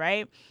most,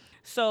 right?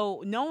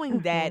 So knowing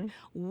that,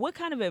 what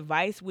kind of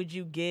advice would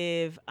you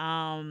give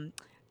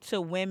to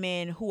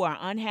women who are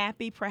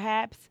unhappy,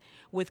 perhaps,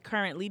 with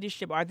current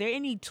leadership? Are there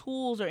any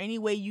tools or any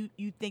way you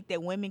think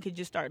that women could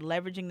just start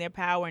leveraging their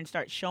power and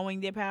start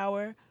showing their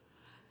power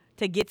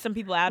to get some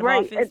people out of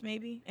office,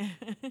 maybe?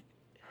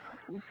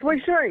 For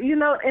sure. You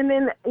know, and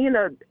then, you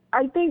know,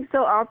 I think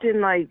so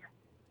often, like,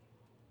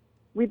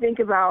 we think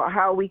about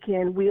how we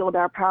can wield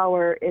our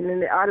power, and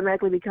then it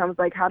automatically becomes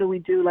like, how do we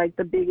do like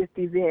the biggest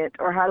event,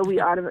 or how do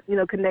we,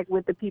 connect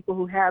with the people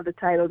who have the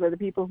titles or the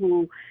people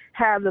who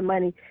have the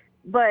money?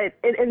 But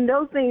and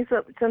those things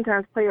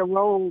sometimes play a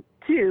role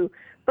too.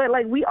 But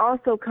like, we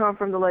also come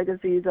from the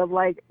legacies of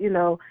like, you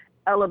know,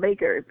 Ella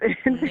Bakers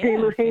and Fannie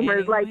Lou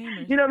Hamers, like,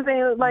 you know what I'm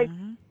saying? Like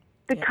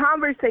the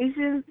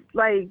conversations,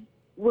 like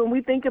when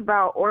we think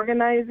about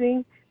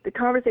organizing, the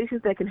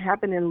conversations that can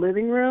happen in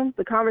living rooms,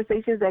 the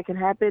conversations that can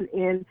happen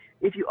in,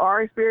 if you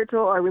are spiritual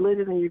or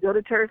religious and you go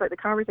to church, like the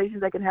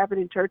conversations that can happen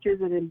in churches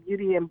and in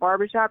beauty and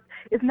barbershops,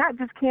 it's not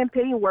just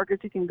campaign workers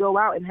who can go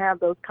out and have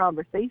those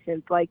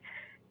conversations. Like,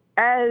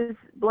 as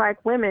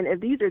black women, if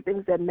these are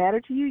things that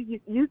matter to you,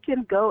 you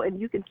can go and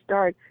you can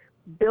start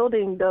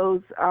building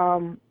those,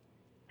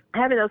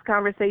 having those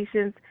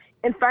conversations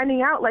and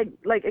finding out, like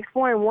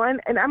exploring one.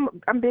 And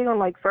I'm big on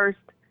like first,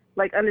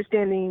 like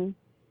understanding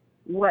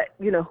what,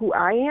 you know, who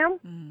I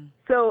am.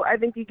 So I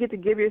think you get to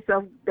give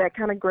yourself that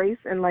kind of grace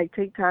and like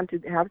take time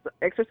to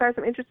exercise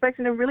some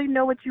introspection and really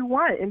know what you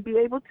want and be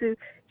able to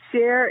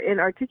share and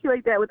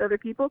articulate that with other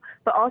people,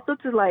 but also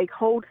to like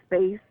hold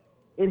space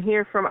and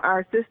hear from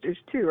our sisters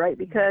too, right?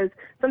 Because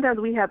sometimes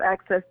we have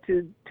access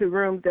to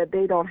rooms that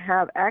they don't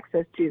have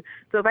access to.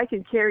 So if I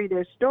can carry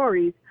their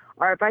stories,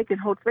 or if I can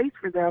hold space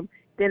for them,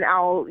 then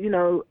I'll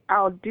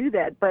do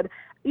that. But,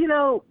 you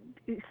know,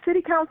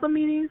 city council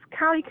meetings,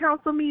 county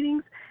council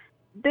meetings,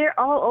 they're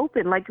all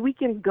open. Like, we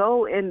can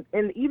go and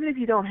even if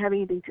you don't have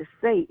anything to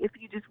say, if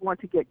you just want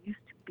to get used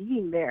to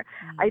being there,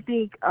 I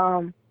think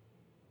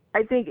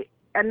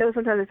I know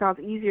sometimes it sounds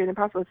easier than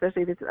possible,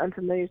 especially if it's an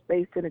unfamiliar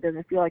space and it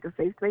doesn't feel like a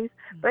safe space.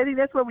 But I think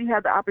that's where we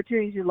have the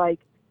opportunity to like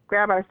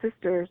grab our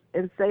sisters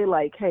and say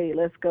like, hey,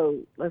 let's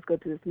go to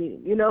this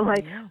meeting. You know,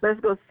 like let's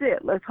go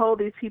sit. Let's hold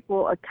these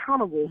people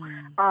accountable.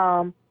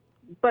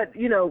 But,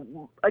 you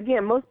know,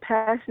 again, most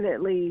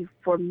passionately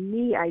for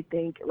me, I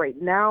think right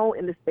now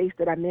in the space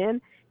that I'm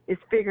in is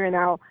figuring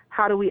out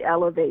how do we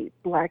elevate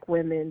black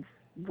women's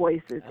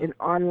voices in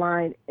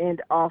online and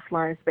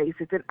offline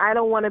spaces. And I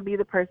don't want to be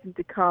the person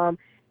to come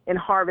and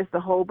harvest a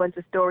whole bunch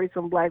of stories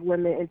from black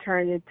women and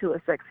turn it into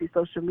a sexy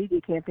social media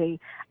campaign.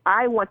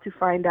 I want to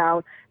find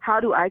out, how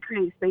do I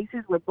create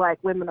spaces where black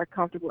women are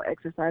comfortable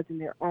exercising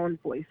their own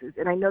voices?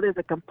 And I know there's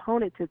a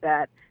component to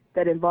that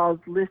involves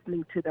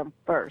listening to them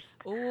first.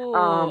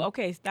 Oh,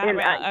 okay, stop.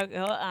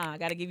 I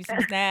got to give you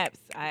some snaps.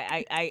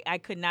 I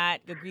could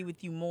not agree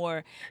with you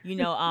more. You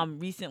know,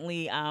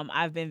 recently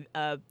I've been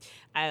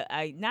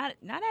I not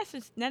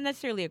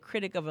necessarily a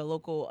critic of a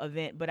local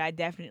event, but I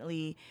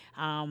definitely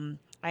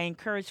I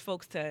encourage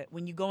folks to,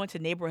 when you go into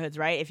neighborhoods,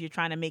 right, if you're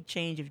trying to make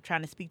change, if you're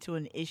trying to speak to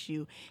an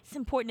issue, it's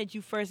important that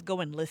you first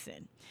go and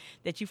listen,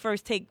 that you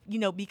first take, you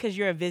know, because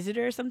you're a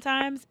visitor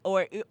sometimes,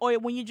 or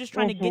when you're just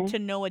trying to get to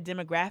know a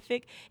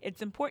demographic,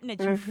 it's important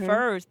that you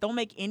first don't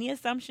make any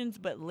assumptions,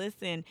 but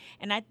listen.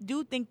 And I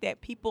do think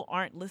that people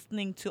aren't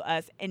listening to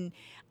us. And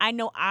I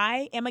know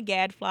I am a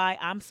gadfly.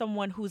 I'm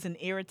someone who's an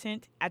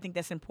irritant. I think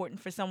that's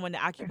important for someone to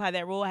occupy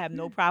that role. I have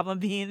no problem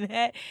being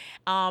that.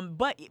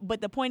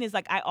 But the point is,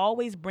 like, I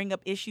always bring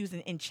up issues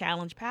and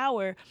challenge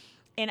power,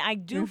 and I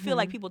do feel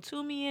like people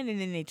tune me in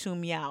and then they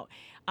tune me out.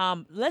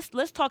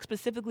 Let's talk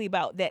specifically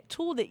about that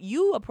tool that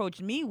you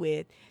approached me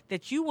with,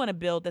 that you want to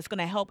build, that's going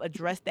to help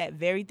address that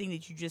very thing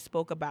that you just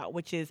spoke about,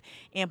 which is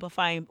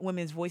amplifying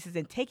women's voices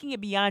and taking it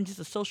beyond just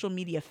a social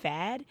media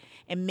fad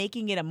and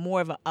making it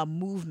more of a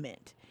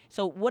movement.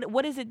 So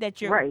what is it that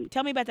you're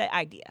tell me about that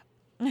idea?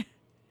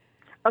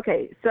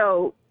 Okay,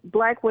 so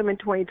Black Women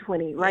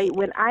 2020, right?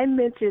 When I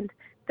mentioned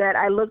that,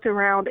 I looked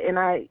around and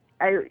I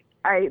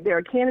there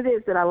are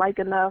candidates that I like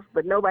enough,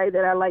 but nobody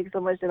that I like so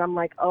much that I'm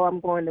like, oh, I'm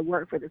going to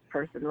work for this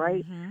person,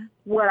 right?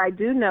 What I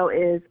do know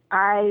is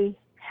I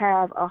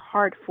have a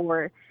heart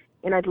for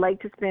and I'd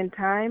like to spend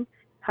time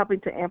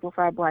helping to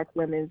amplify Black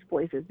women's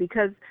voices,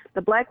 because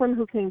the Black women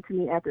who came to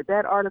me after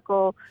that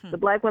article, the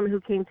Black women who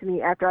came to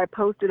me after I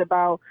posted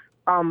about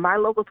my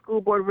local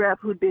school board rep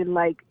who'd been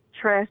like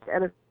trashed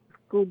at a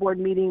school board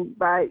meeting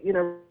by,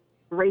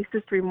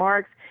 racist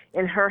remarks,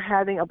 and her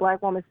having a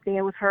Black woman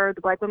stand with her,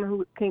 the Black women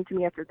who came to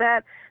me after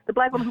that, the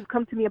Black women who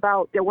come to me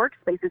about their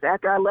workspaces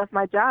after I left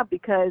my job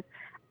because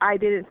I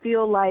didn't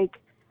feel like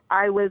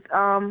I was,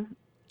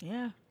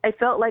 I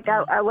felt like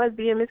I was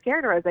being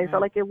mischaracterized. I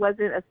felt like it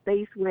wasn't a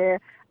space where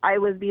I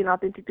was being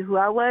authentic to who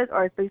I was,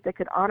 or a space that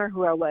could honor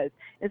who I was.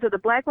 And so the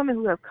Black women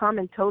who have come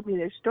and told me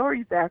their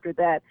stories after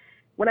that,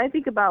 when I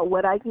think about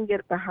what I can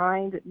get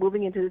behind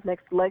moving into this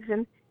next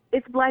election,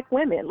 it's Black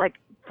women. Like,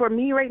 for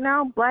me right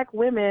now, Black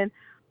women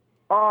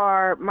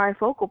are my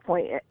focal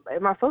point,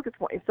 my focus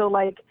point. So,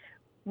 like,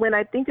 when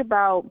I think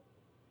about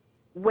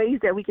ways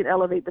that we can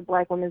elevate the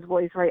Black women's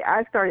voice, right,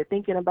 I started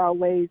thinking about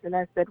ways, and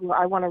I said, well,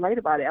 I want to write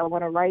about it. I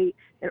want to write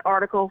an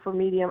article for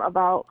Medium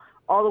about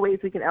all the ways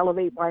we can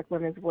elevate Black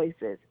women's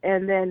voices.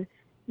 And then,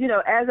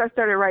 as I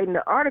started writing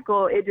the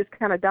article, it just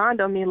kind of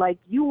dawned on me, like,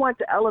 you want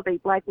to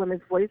elevate Black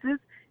women's voices,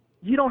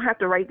 you don't have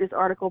to write this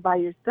article by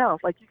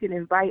yourself. Like, you can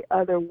invite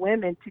other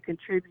women to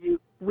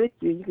contribute with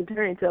you. You can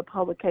turn it into a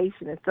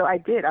publication. And so I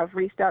did. I've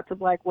reached out to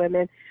Black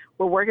women.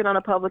 We're working on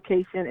a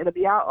publication. It'll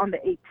be out on the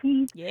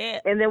 18th. Yeah.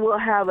 And then we'll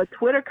have a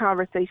Twitter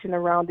conversation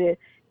around it.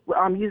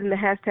 I'm using the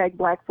hashtag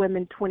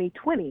BlackWomen2020.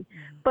 Mm-hmm.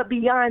 But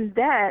beyond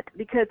that,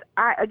 because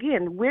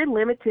we're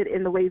limited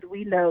in the ways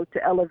we know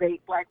to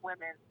elevate Black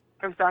women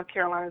from South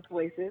Carolina's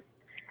voices.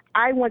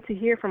 I want to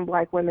hear from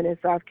Black women in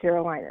South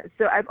Carolina.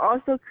 So I've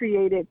also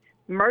created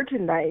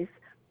merchandise,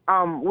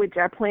 which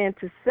I plan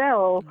to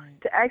sell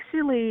to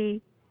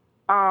actually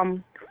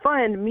fund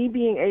me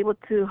being able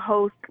to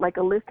host like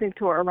a listening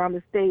tour around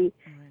the state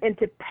and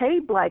to pay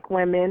Black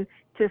women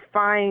to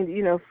find,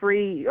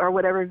 free or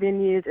whatever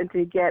venues and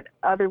to get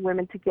other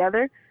women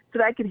together so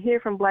that I can hear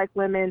from Black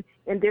women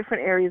in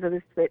different areas of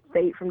the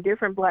state from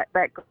different Black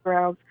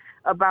backgrounds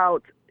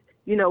about,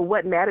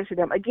 what matters to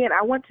them. Again,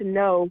 I want to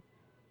know,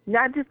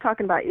 not just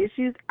talking about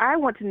issues, I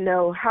want to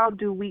know, how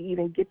do we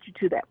even get you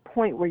to that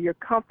point where you're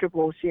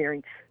comfortable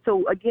sharing?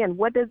 So again,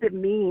 what does it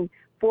mean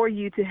for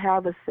you to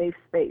have a safe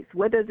space?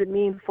 What does it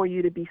mean for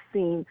you to be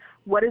seen?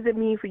 What does it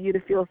mean for you to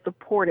feel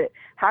supported?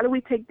 How do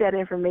we take that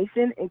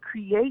information and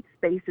create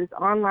spaces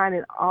online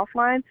and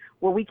offline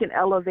where we can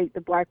elevate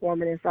the Black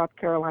woman in South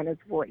Carolina's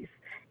voice?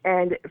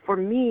 And for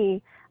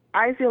me,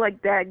 I feel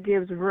like that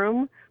gives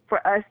room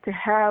for us to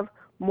have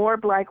more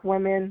Black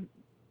women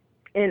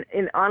in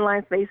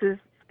online spaces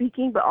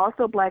speaking, but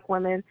also Black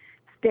women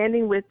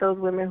standing with those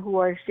women who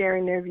are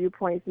sharing their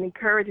viewpoints and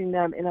encouraging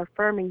them and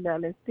affirming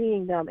them and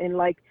seeing them and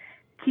like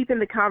keeping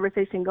the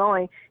conversation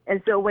going.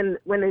 And so when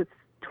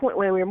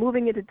we're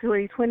moving into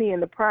 2020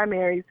 in the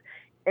primaries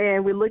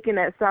and we're looking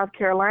at South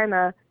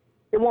Carolina,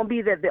 it won't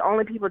be that the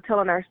only people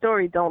telling our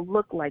story don't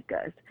look like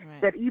us.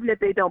 Right. That even if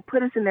they don't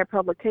put us in their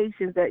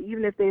publications, that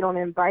even if they don't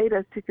invite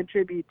us to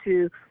contribute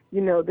to,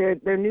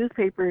 their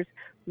newspapers,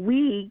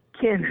 we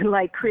can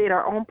create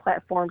our own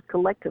platforms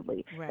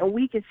collectively. Right. And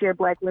we can share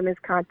Black women's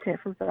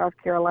content from South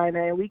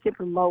Carolina, and we can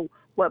promote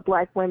what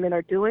Black women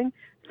are doing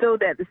so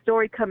that the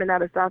story coming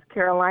out of South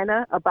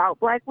Carolina about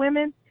Black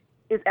women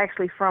is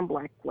actually from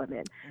Black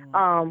women.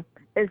 Mm.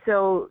 And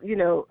so,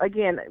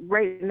 again,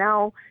 right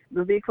now,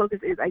 the big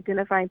focus is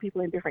identifying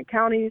people in different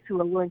counties who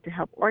are willing to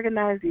help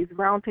organize these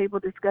roundtable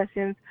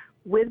discussions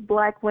with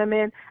Black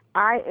women.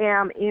 I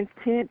am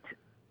intent,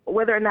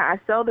 whether or not I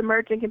sell the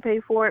merch and can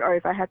pay for it, or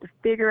if I have to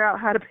figure out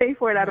how to pay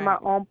for it out of my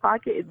own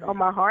pocket, it's on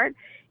my heart.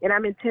 And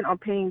I'm intent on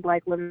paying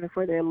Black women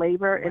for their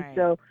labor. Right. And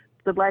so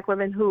the Black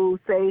women who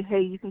say,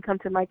 hey, you can come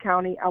to my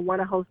county, I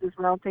want to host this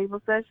roundtable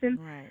session.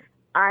 Right.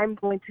 I'm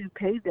going to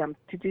pay them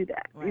to do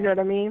that. Right. You know what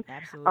I mean?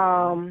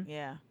 Absolutely.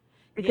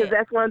 Because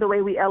that's one of the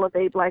ways we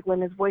elevate Black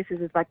women's voices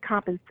is by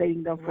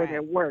compensating them for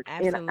their work.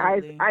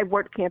 Absolutely. And I've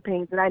worked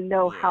campaigns, and I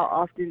know how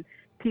often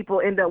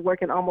people end up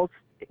working almost,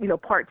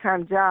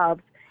 part-time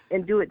jobs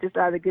and do it just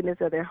out of the goodness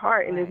of their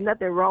heart. And there's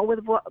nothing wrong with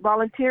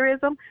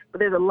volunteerism, but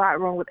there's a lot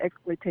wrong with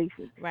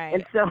exploitation. Right.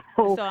 And so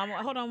hold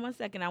on one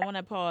second. I want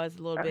to pause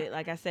a little bit.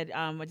 Like I said,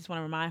 I just want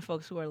to remind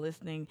folks who are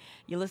listening,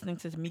 you're listening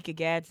to Tamika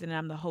Gadsden, and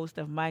I'm the host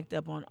of Mic'd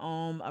Up on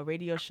OM, a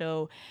radio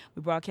show.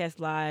 We broadcast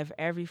live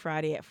every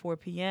Friday at 4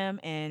 p.m.,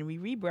 and we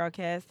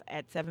rebroadcast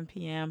at 7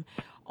 p.m.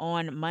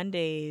 on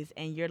Mondays,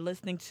 and you're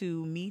listening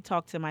to me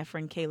talk to my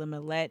friend Kayla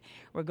Millette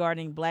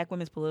regarding Black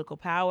women's political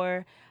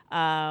power,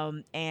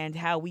 and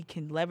how we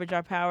can leverage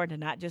our power to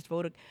not just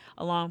vote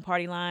along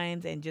party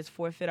lines and just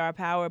forfeit our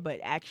power, but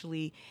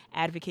actually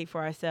advocate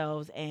for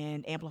ourselves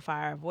and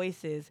amplify our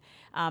voices.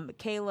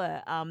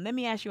 Kayla, let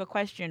me ask you a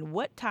question.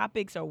 What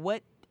topics or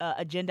what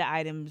agenda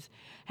items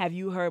have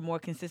you heard more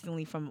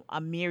consistently from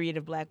a myriad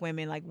of Black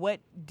women? Like, what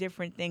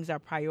different things are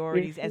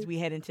priorities as we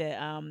head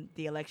into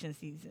the election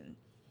season?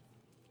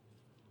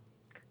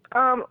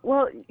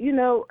 Well,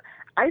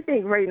 I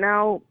think right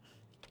now,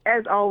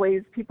 as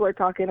always, people are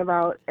talking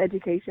about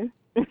education.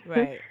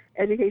 Right.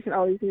 education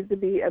always seems to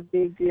be a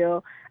big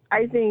deal.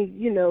 I think,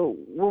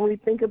 when we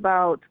think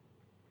about,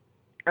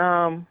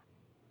 I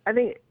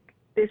think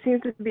there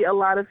seems to be a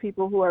lot of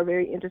people who are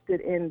very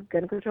interested in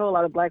gun control, a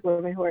lot of black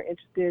women who are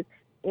interested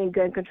in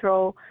gun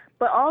control,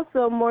 but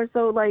also more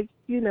so like,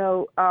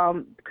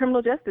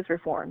 criminal justice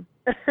reform,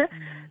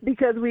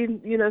 because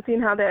we've,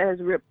 seen how that has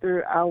ripped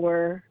through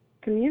our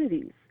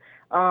communities.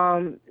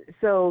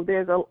 So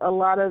there's a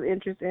lot of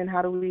interest in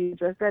how do we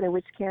address that and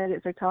which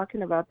candidates are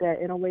talking about that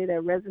in a way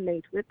that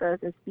resonates with us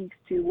and speaks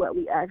to what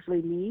we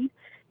actually need,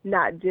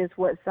 not just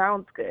what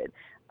sounds good.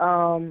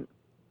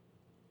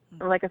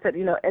 Like I said,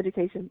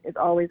 education is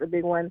always a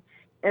big one.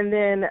 And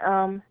then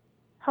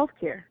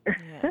healthcare.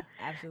 Yeah,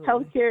 absolutely.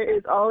 Healthcare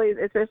is always,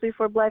 especially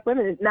for black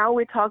women. Now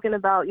we're talking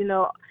about,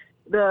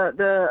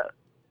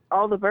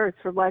 all the births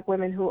for black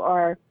women who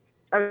are,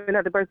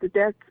 not the births, the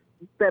deaths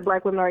that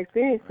black women are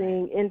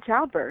experiencing in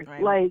childbirth.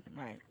 Right.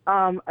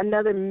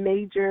 Another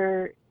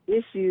major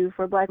issue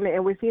for black men,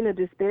 and we're seeing the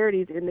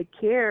disparities in the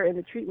care and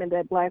the treatment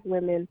that black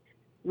women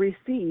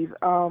receive.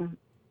 So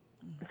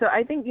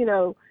I think,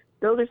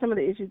 those are some of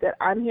the issues that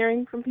I'm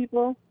hearing from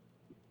people.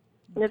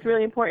 That's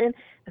really important.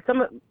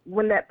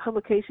 When that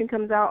publication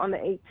comes out on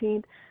the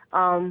 18th,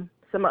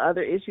 some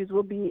other issues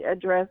will be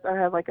addressed. I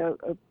have like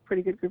a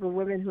pretty good group of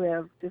women who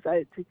have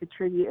decided to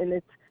contribute, and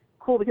it's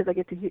cool because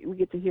we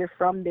get to hear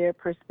from their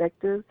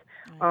perspectives,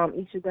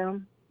 each of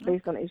them,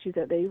 based on issues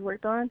that they've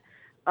worked on.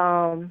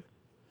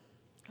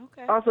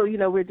 Okay. Also,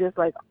 we're just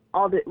like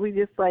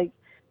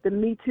the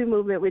Me Too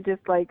movement. We're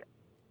just like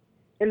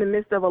in the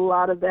midst of a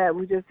lot of that.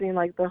 We've just seen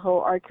like the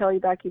whole R. Kelly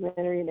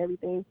documentary and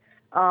everything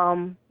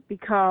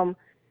become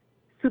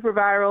super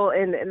viral,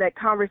 and that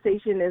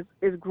conversation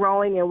is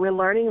growing, and we're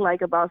learning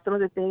like about some of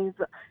the things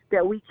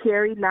that we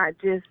carry, not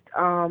just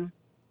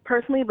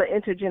personally, but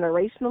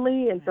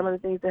intergenerationally, and some of the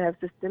things that have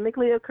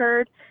systemically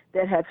occurred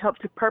that have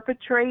helped to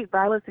perpetrate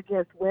violence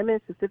against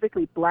women,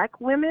 specifically black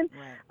women.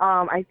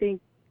 Right. I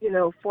think,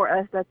 for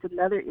us, that's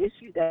another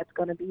issue that's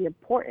going to be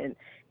important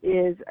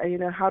is,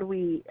 how do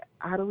we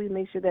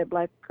make sure that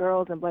black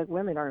girls and black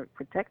women are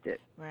protected?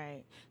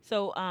 Right.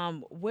 So,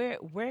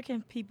 where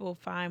can people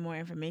find more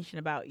information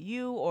about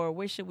you, or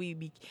where should we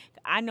be?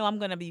 I know I'm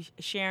going to be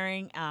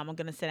sharing. I'm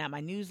going to send out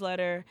my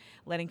newsletter,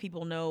 letting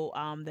people know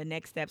the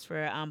next steps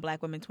for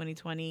Black Women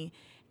 2020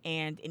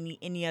 and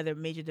any other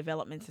major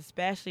developments,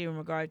 especially in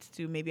regards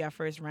to maybe our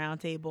first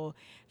roundtable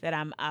that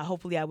I'm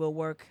hopefully I will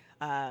work.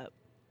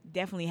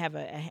 Definitely have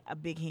a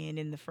big hand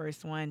in the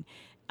first one.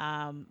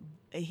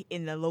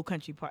 In the low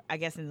country part, I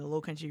guess in the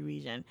low country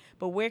region.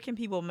 But where can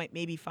people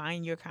maybe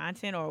find your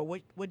content, or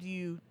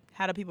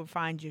how do people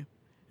find you?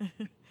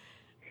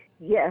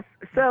 Yes.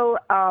 So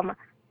I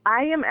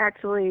am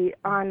actually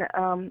I'm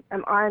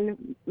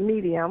on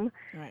Medium,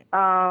 Right.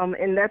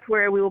 And that's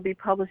where we will be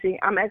publishing.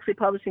 I'm actually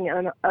publishing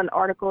an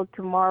article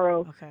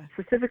tomorrow, Okay.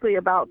 specifically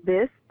about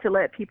this, to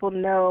let people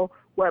know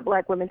what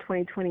Black Women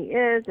 2020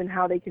 is and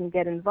how they can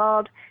get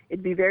involved.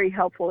 It'd be very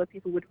helpful if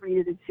people would read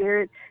it and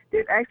share it.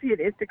 There's actually an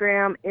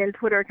Instagram and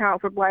Twitter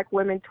account for Black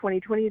Women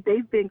 2020.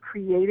 They've been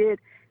created.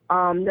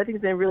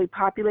 Nothing's been really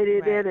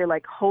populated there. They're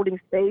like holding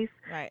space,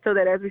 so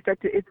that as we start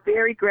to, it's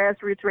very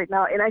grassroots right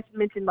now. And I should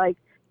mention, like,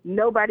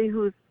 nobody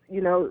who's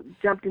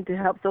jumped in to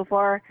help so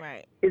far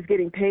is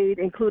getting paid,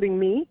 including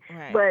me.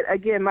 Right. But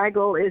again, my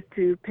goal is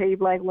to pay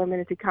Black women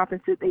and to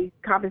compensate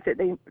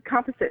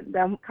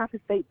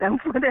them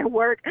for their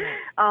work,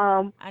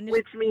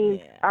 which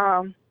means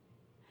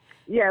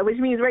which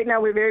means right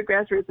now we're very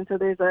grassroots, and so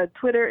there's a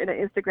Twitter and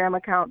an Instagram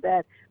account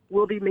that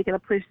we'll be making a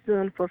push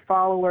soon for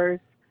followers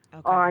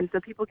on, so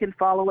people can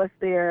follow us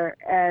there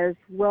as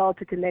well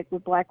to connect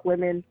with Black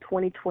Women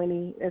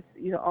 2020. That's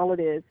all it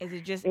is. Is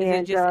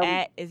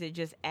it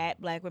just at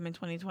Black Women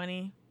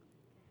 2020?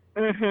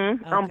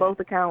 On both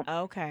accounts.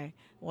 Okay.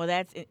 Well,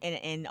 that's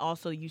and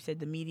also you said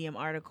the Medium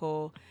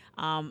article.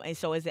 And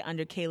so is it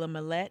under Kayla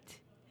Millette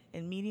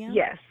in Medium?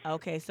 Yes.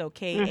 Okay. So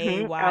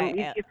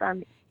Kayla.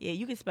 Yeah,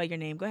 you can spell your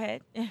name. Go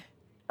ahead.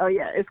 Oh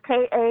yeah, it's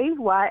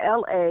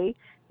Kayla.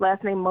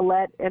 Last name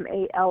Millette,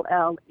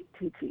 Mallett.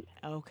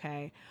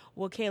 Okay.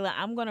 Well, Kayla,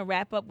 I'm going to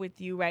wrap up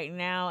with you right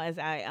now as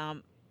I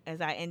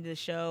end the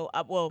show.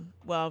 Well,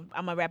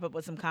 I'm going to wrap up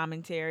with some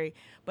commentary,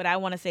 but I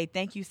want to say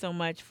thank you so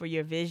much for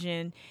your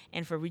vision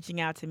and for reaching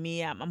out to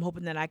me. I'm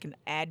hoping that I can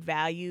add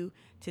value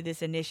to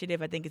this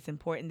initiative. I think it's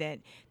important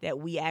that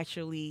we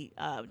actually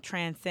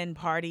transcend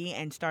party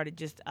and start to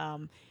just,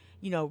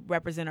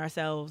 represent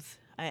ourselves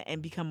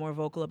and become more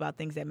vocal about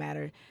things that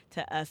matter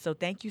to us. So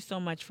thank you so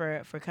much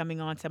for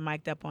coming on to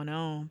Mic'd Up on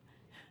OHM.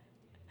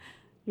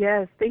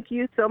 Yes, thank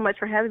you so much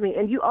for having me.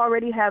 And you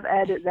already have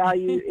added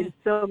value in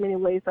so many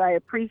ways. So I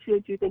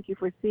appreciate you. Thank you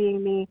for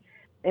seeing me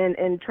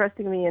and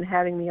trusting me and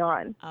having me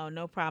on. Oh,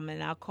 no problem.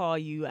 And I'll call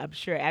you, I'm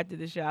sure, after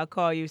the show. I'll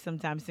call you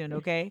sometime soon,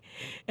 okay?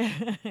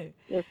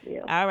 Yes,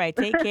 ma'am. All right.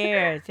 Take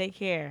care. Take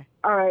care.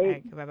 All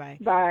right. Bye-bye.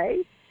 Bye.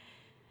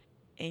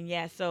 And,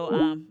 yeah,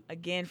 so,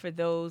 again, for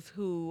those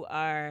who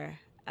are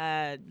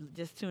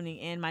just tuning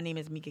in, my name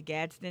is Mika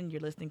Gadsden.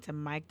 You're listening to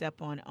Mic'd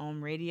Up on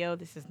Ohm Radio.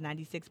 This is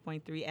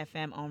 96.3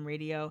 FM Ohm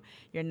Radio,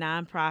 your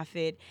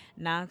nonprofit,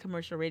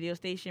 non-commercial radio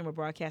station. We're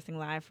broadcasting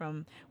live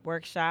from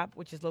Workshop,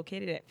 which is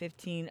located at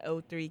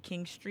 1503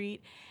 King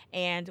Street.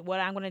 And what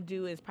I'm going to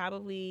do is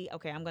probably,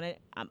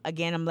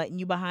 I'm letting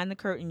you behind the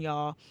curtain,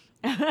 y'all.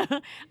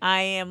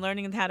 I am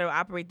learning how to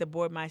operate the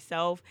board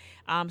myself.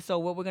 So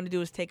what we're going to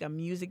do is take a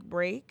music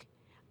break.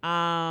 We're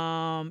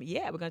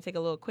gonna take a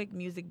little quick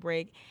music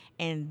break,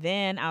 and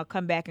then I'll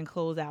come back and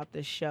close out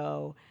the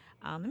show.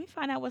 Let me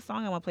find out what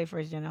song I want to play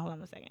first, Jenna. Hold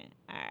on a second.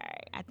 All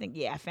right, I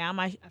found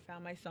my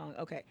song.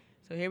 Okay,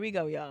 so here we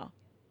go, y'all.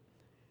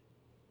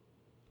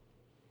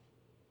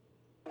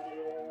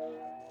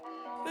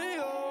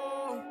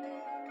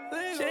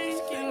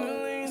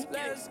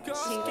 Let's go.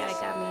 She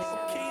got me.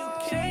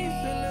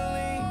 Chasing the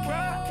link,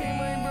 rocking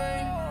my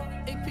brain.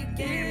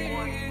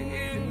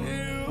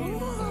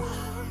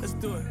 Let's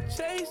do it.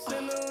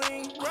 Chasing the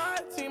link,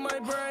 rocking my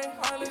brain.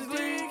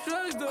 Honestly,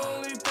 drugs the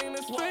only thing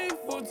that's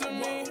faithful to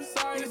me.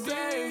 Sorry to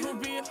say,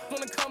 be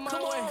gonna come my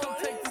way. Come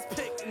take this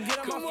pic and get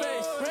on my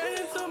face. Ran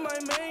into my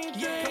main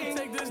thing. Come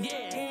take this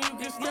and you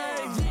can stay.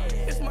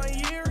 It's my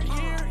year.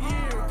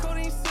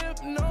 Codeine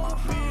sip, no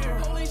beer.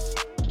 Holy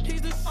shit,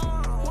 he's the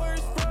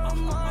worst from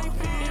my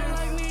peer.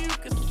 Like me, you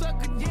can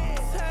suck a dick.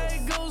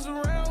 Tag goes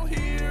around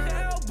here.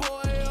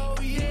 Cowboy, oh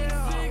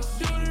yeah. Six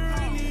shooter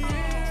in the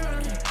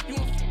air. You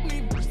want me,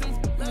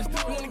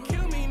 wanna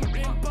kill me,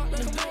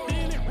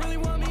 didn't really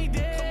want me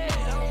dead. I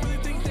don't really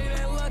think they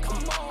that lucky.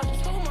 Come on,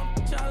 told my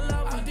bitch I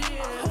love her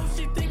dead. I hope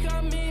she think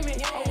I mean me.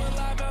 I wouldn't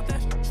lie about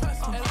that shit,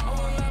 trust me. I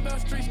wouldn't lie about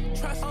streets,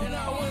 trust me.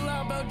 I wouldn't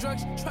lie about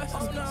drugs, trust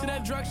me. See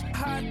that drugs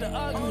hide the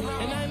ugly,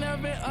 and I ain't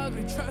never been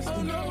ugly, trust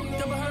me.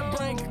 Double her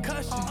brain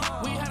concussion.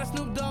 We had a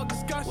Snoop Dogg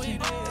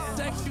discussion.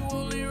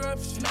 Sexual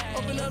eruption.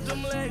 Open up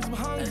them legs, I'm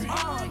hungry.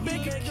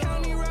 Bacon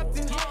County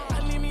erupting.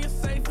 I need me a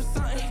safe for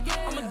something.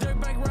 I'm a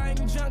dirtbag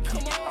riding junkie.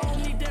 I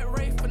don't need that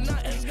rate for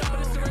nothing. But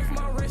it's a rate for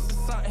my wrist or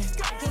something.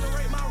 Wanna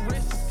rate my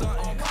wrist or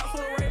something. Cops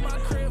wanna rate my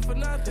crib for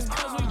nothing.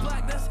 Cause we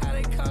black, that's how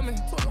they coming.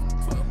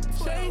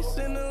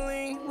 Chasing the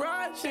lean,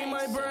 rotting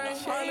my brain.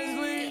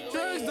 Honestly,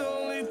 drugs the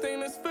only thing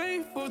that's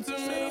faithful to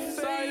me.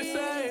 Sorry to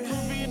say,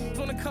 ruby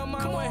wanna come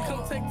my way.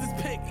 Come take this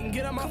pic and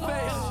get on my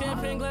face.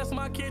 Champagne glass on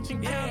my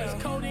kitchen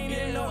counters. Codeine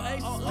and no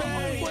ace of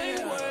spades. Wait.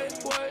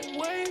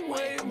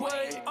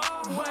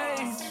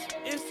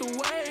 It's a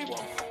wave.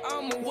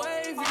 I'm a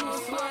wave, you a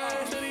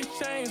slave. To these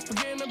chains,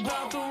 forgetting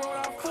about the road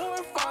our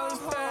forefathers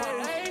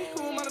paved. Hey,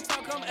 who am I to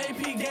talk? I'm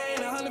AP gain.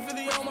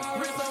 150 on my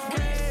wrist,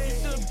 okay.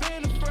 Should've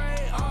been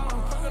afraid.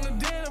 Park on the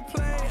dinner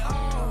plate.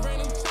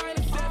 Random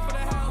China set for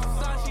the house.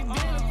 Saw she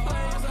dinner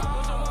plays.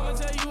 What your mama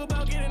tell you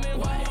about getting in?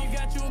 Why you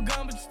got you a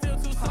gun, but you still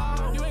too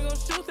soft? You ain't gon'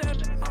 shoot that.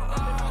 If I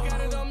got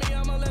it on me,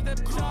 I'ma let that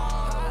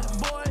hot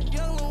boy,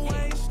 young Lil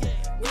Wayne.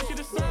 Get you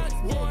the socks,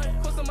 boy.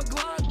 Put some a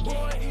Glock,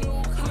 boy.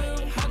 New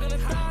clip, hugging the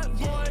thought,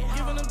 boy.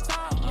 Giving them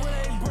top with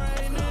a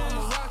brain. I'm a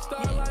rock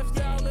star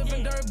lifestyle,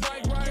 living dirt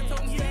bike rides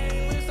on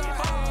stainless.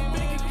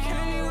 Big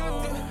candy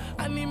rocking.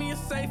 I need me a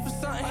safe for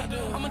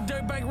something. I'm a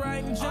dirt bike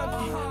riding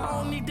junkie. I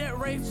don't need that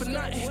rate for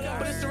nothing,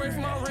 but it's a rate for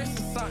my wrist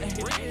or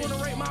something.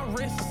 Wanna rate my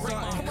wrist or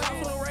something.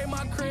 Cops wanna rate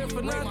my crib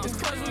for nothing.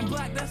 Cause we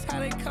black, that's how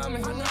they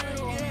coming.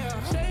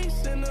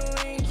 Chasing the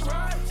lean,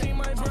 rotting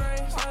my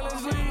brain.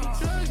 Honestly,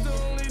 drugs the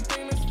only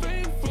thing that's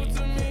faithful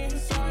to me.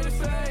 Sorry to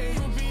say,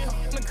 ruby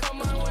gonna come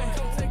my way.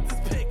 Come take this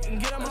pic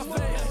and get on my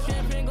face.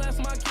 Champagne glass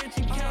on my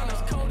kitchen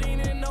counters. Codeine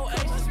and no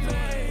ace of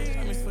spades.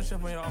 Let me switch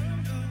up on y'all.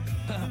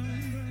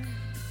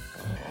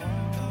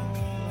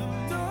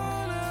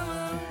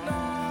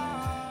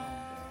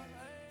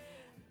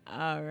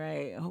 All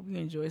right. I hope you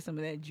enjoy some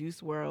of that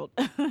Juice WRLD.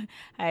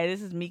 Hi,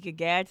 this is Mika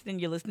Gadsden.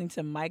 You're listening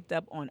to Mic'd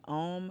Up on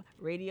Ohm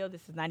Radio.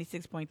 This is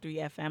 96.3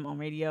 FM Ohm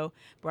Radio,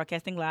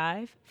 broadcasting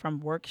live from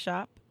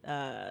Workshop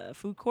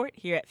Food Court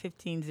here at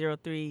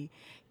 1503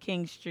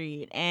 King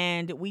Street.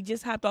 And we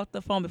just hopped off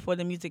the phone before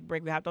the music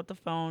break. We hopped off the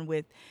phone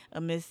with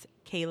Miss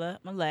Kayla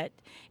Millette,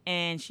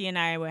 and she and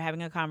I were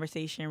having a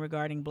conversation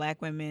regarding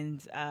Black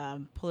women's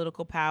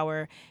political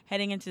power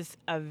heading into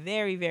a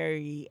very,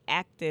 very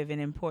active and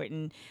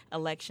important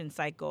election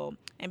cycle.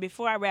 And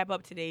before I wrap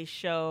up today's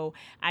show,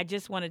 I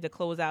just wanted to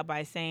close out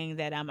by saying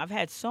that I've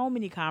had so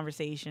many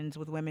conversations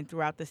with women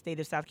throughout the state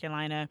of South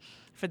Carolina.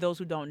 For those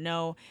who don't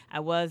know, I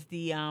was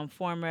the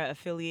former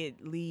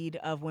affiliate lead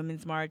of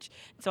Women's March.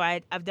 So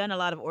I've done a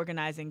lot of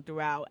organizing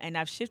throughout, and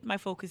I've shifted my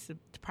focus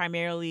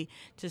primarily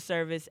to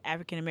service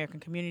African American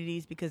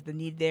communities because the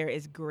need there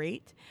is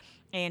great.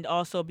 And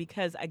also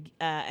because,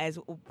 as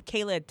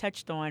Kayla had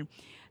touched on,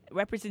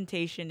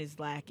 representation is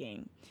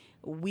lacking.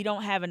 we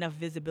don't have enough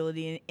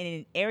visibility. And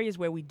in areas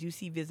where we do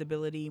see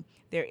visibility,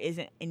 there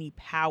isn't any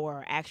power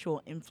or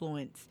actual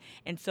influence.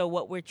 And so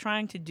what we're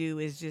trying to do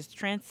is just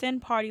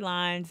transcend party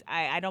lines.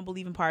 I don't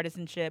believe in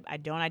partisanship. I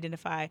don't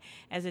identify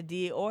as a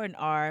D or an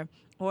R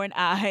or an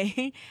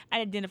I. I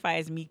identify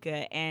as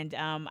Mika, and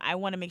I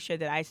want to make sure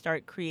that I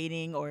start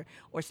creating or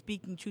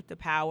speaking truth to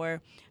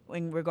power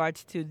in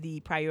regards to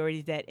the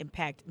priorities that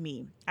impact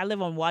me. I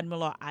live on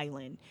Wadmalaw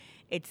Island.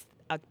 It's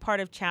a part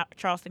of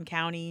Charleston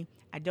County.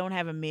 I don't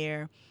have a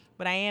mayor,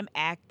 but I am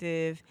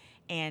active,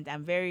 and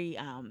I'm very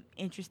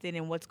interested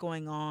in what's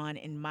going on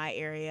in my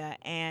area.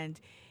 And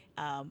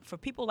for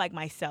people like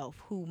myself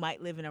who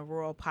might live in a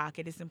rural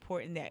pocket, it's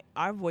important that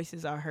our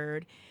voices are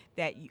heard,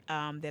 that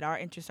that our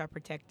interests are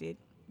protected,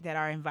 that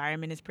our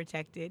environment is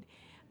protected,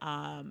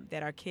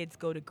 that our kids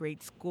go to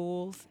great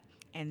schools,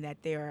 and that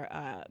there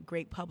are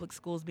great public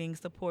schools being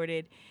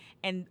supported.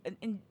 And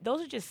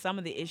those are just some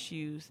of the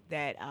issues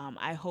that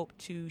I hope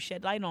to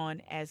shed light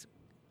on as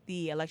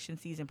the election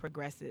season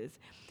progresses.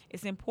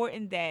 It's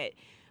important that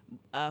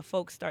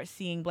folks start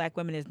seeing black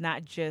women as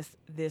not just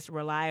this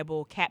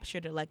reliable,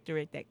 captured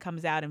electorate that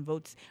comes out and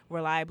votes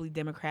reliably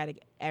Democratic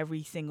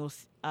every single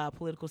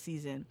political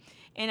season.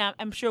 And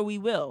I'm sure we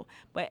will.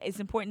 But it's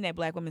important that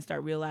black women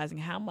start realizing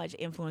how much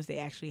influence they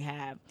actually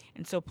have.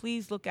 And so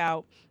please look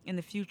out in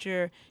the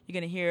future. You're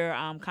going to hear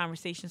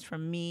conversations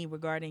from me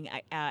regarding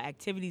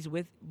activities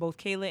with both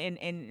Kayla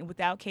and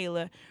without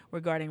Kayla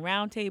regarding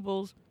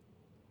roundtables.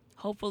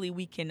 Hopefully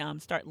we can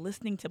start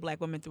listening to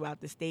black women throughout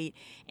the state,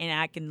 and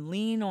I can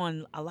lean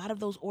on a lot of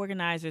those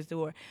organizers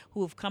who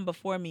have come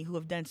before me, who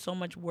have done so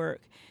much work.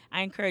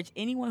 I encourage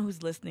anyone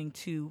who's listening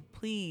to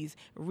please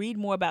read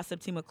more about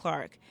Septima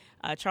Clark,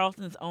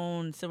 Charleston's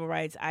own civil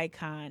rights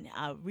icon.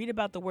 Read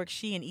about the work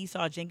she and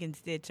Esau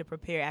Jenkins did to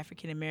prepare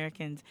African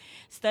Americans.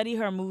 Study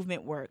her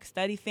movement work.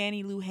 Study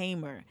Fannie Lou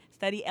Hamer.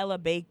 Study Ella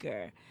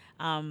Baker,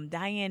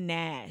 Diane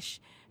Nash.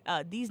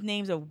 These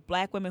names of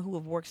black women who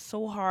have worked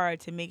so hard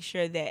to make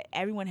sure that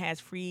everyone has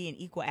free and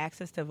equal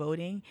access to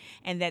voting,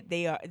 and that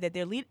they're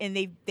lead,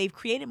 and they've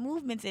created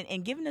movements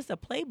and given us a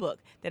playbook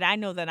that I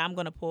know that I'm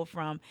going to pull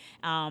from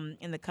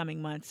in the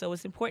coming months. So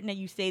it's important that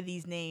you say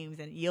these names,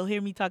 and you'll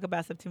hear me talk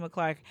about Septima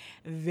Clark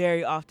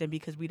very often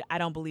because I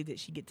don't believe that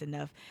she gets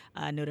enough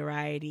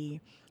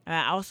notoriety.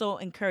 I also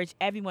encourage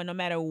everyone, no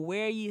matter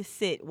where you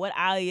sit, what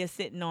aisle you're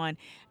sitting on,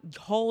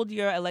 hold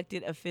your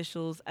elected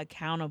officials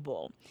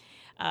accountable.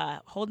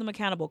 Hold them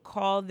accountable.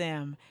 Call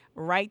them.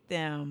 Write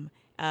them.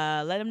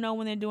 Let them know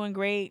when they're doing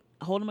great.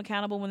 Hold them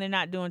accountable when they're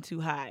not doing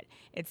too hot.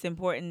 It's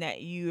important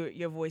that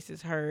your voice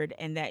is heard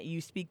and that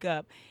you speak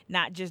up,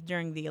 not just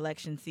during the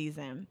election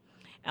season.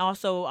 And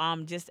also,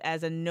 just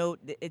as a note,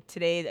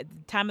 today, at the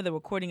time of the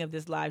recording of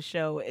this live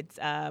show, it's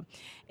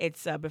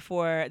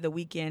before the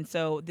weekend.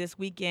 So this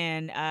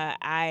weekend,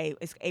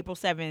 it's April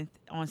 7th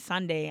on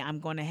Sunday. I'm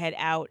going to head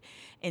out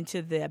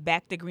into the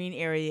Back to Green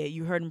area.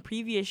 You heard in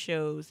previous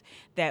shows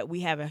that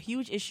we have a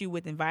huge issue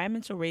with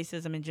environmental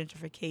racism and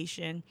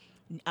gentrification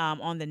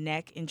on the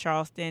Neck in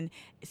Charleston,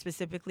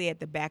 specifically at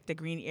the Back to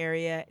Green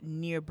area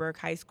near Burke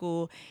High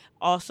School.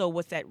 Also,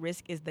 what's at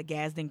risk is the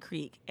Gadsden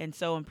Creek. And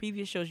so in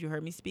previous shows, you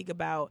heard me speak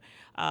about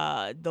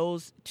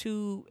those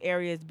two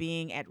areas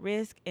being at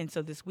risk. And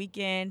so this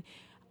weekend,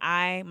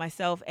 I,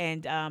 myself,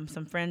 and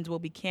some friends will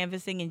be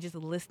canvassing and just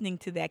listening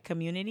to that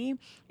community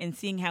and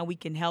seeing how we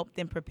can help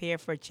them prepare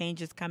for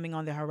changes coming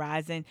on the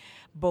horizon,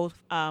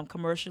 both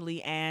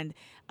commercially and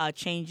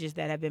changes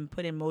that have been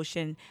put in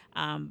motion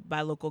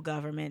by local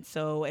government.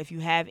 So if you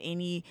have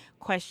any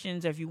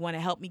questions or if you want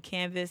to help me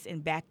canvass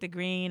in Back to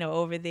Green or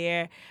over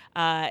there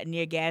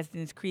near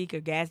Gadsden's Creek or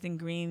Gadsden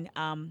Green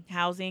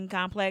housing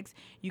complex,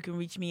 you can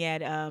reach me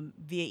at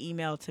via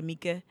email to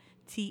Tamika,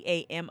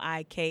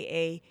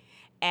 Tamika,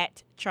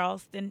 at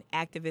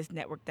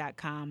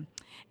charlestonactivistnetwork.com.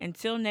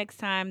 Until next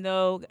time,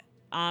 though,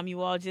 you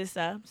all just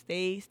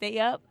stay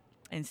up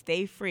and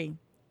stay free.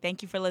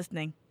 Thank you for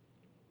listening.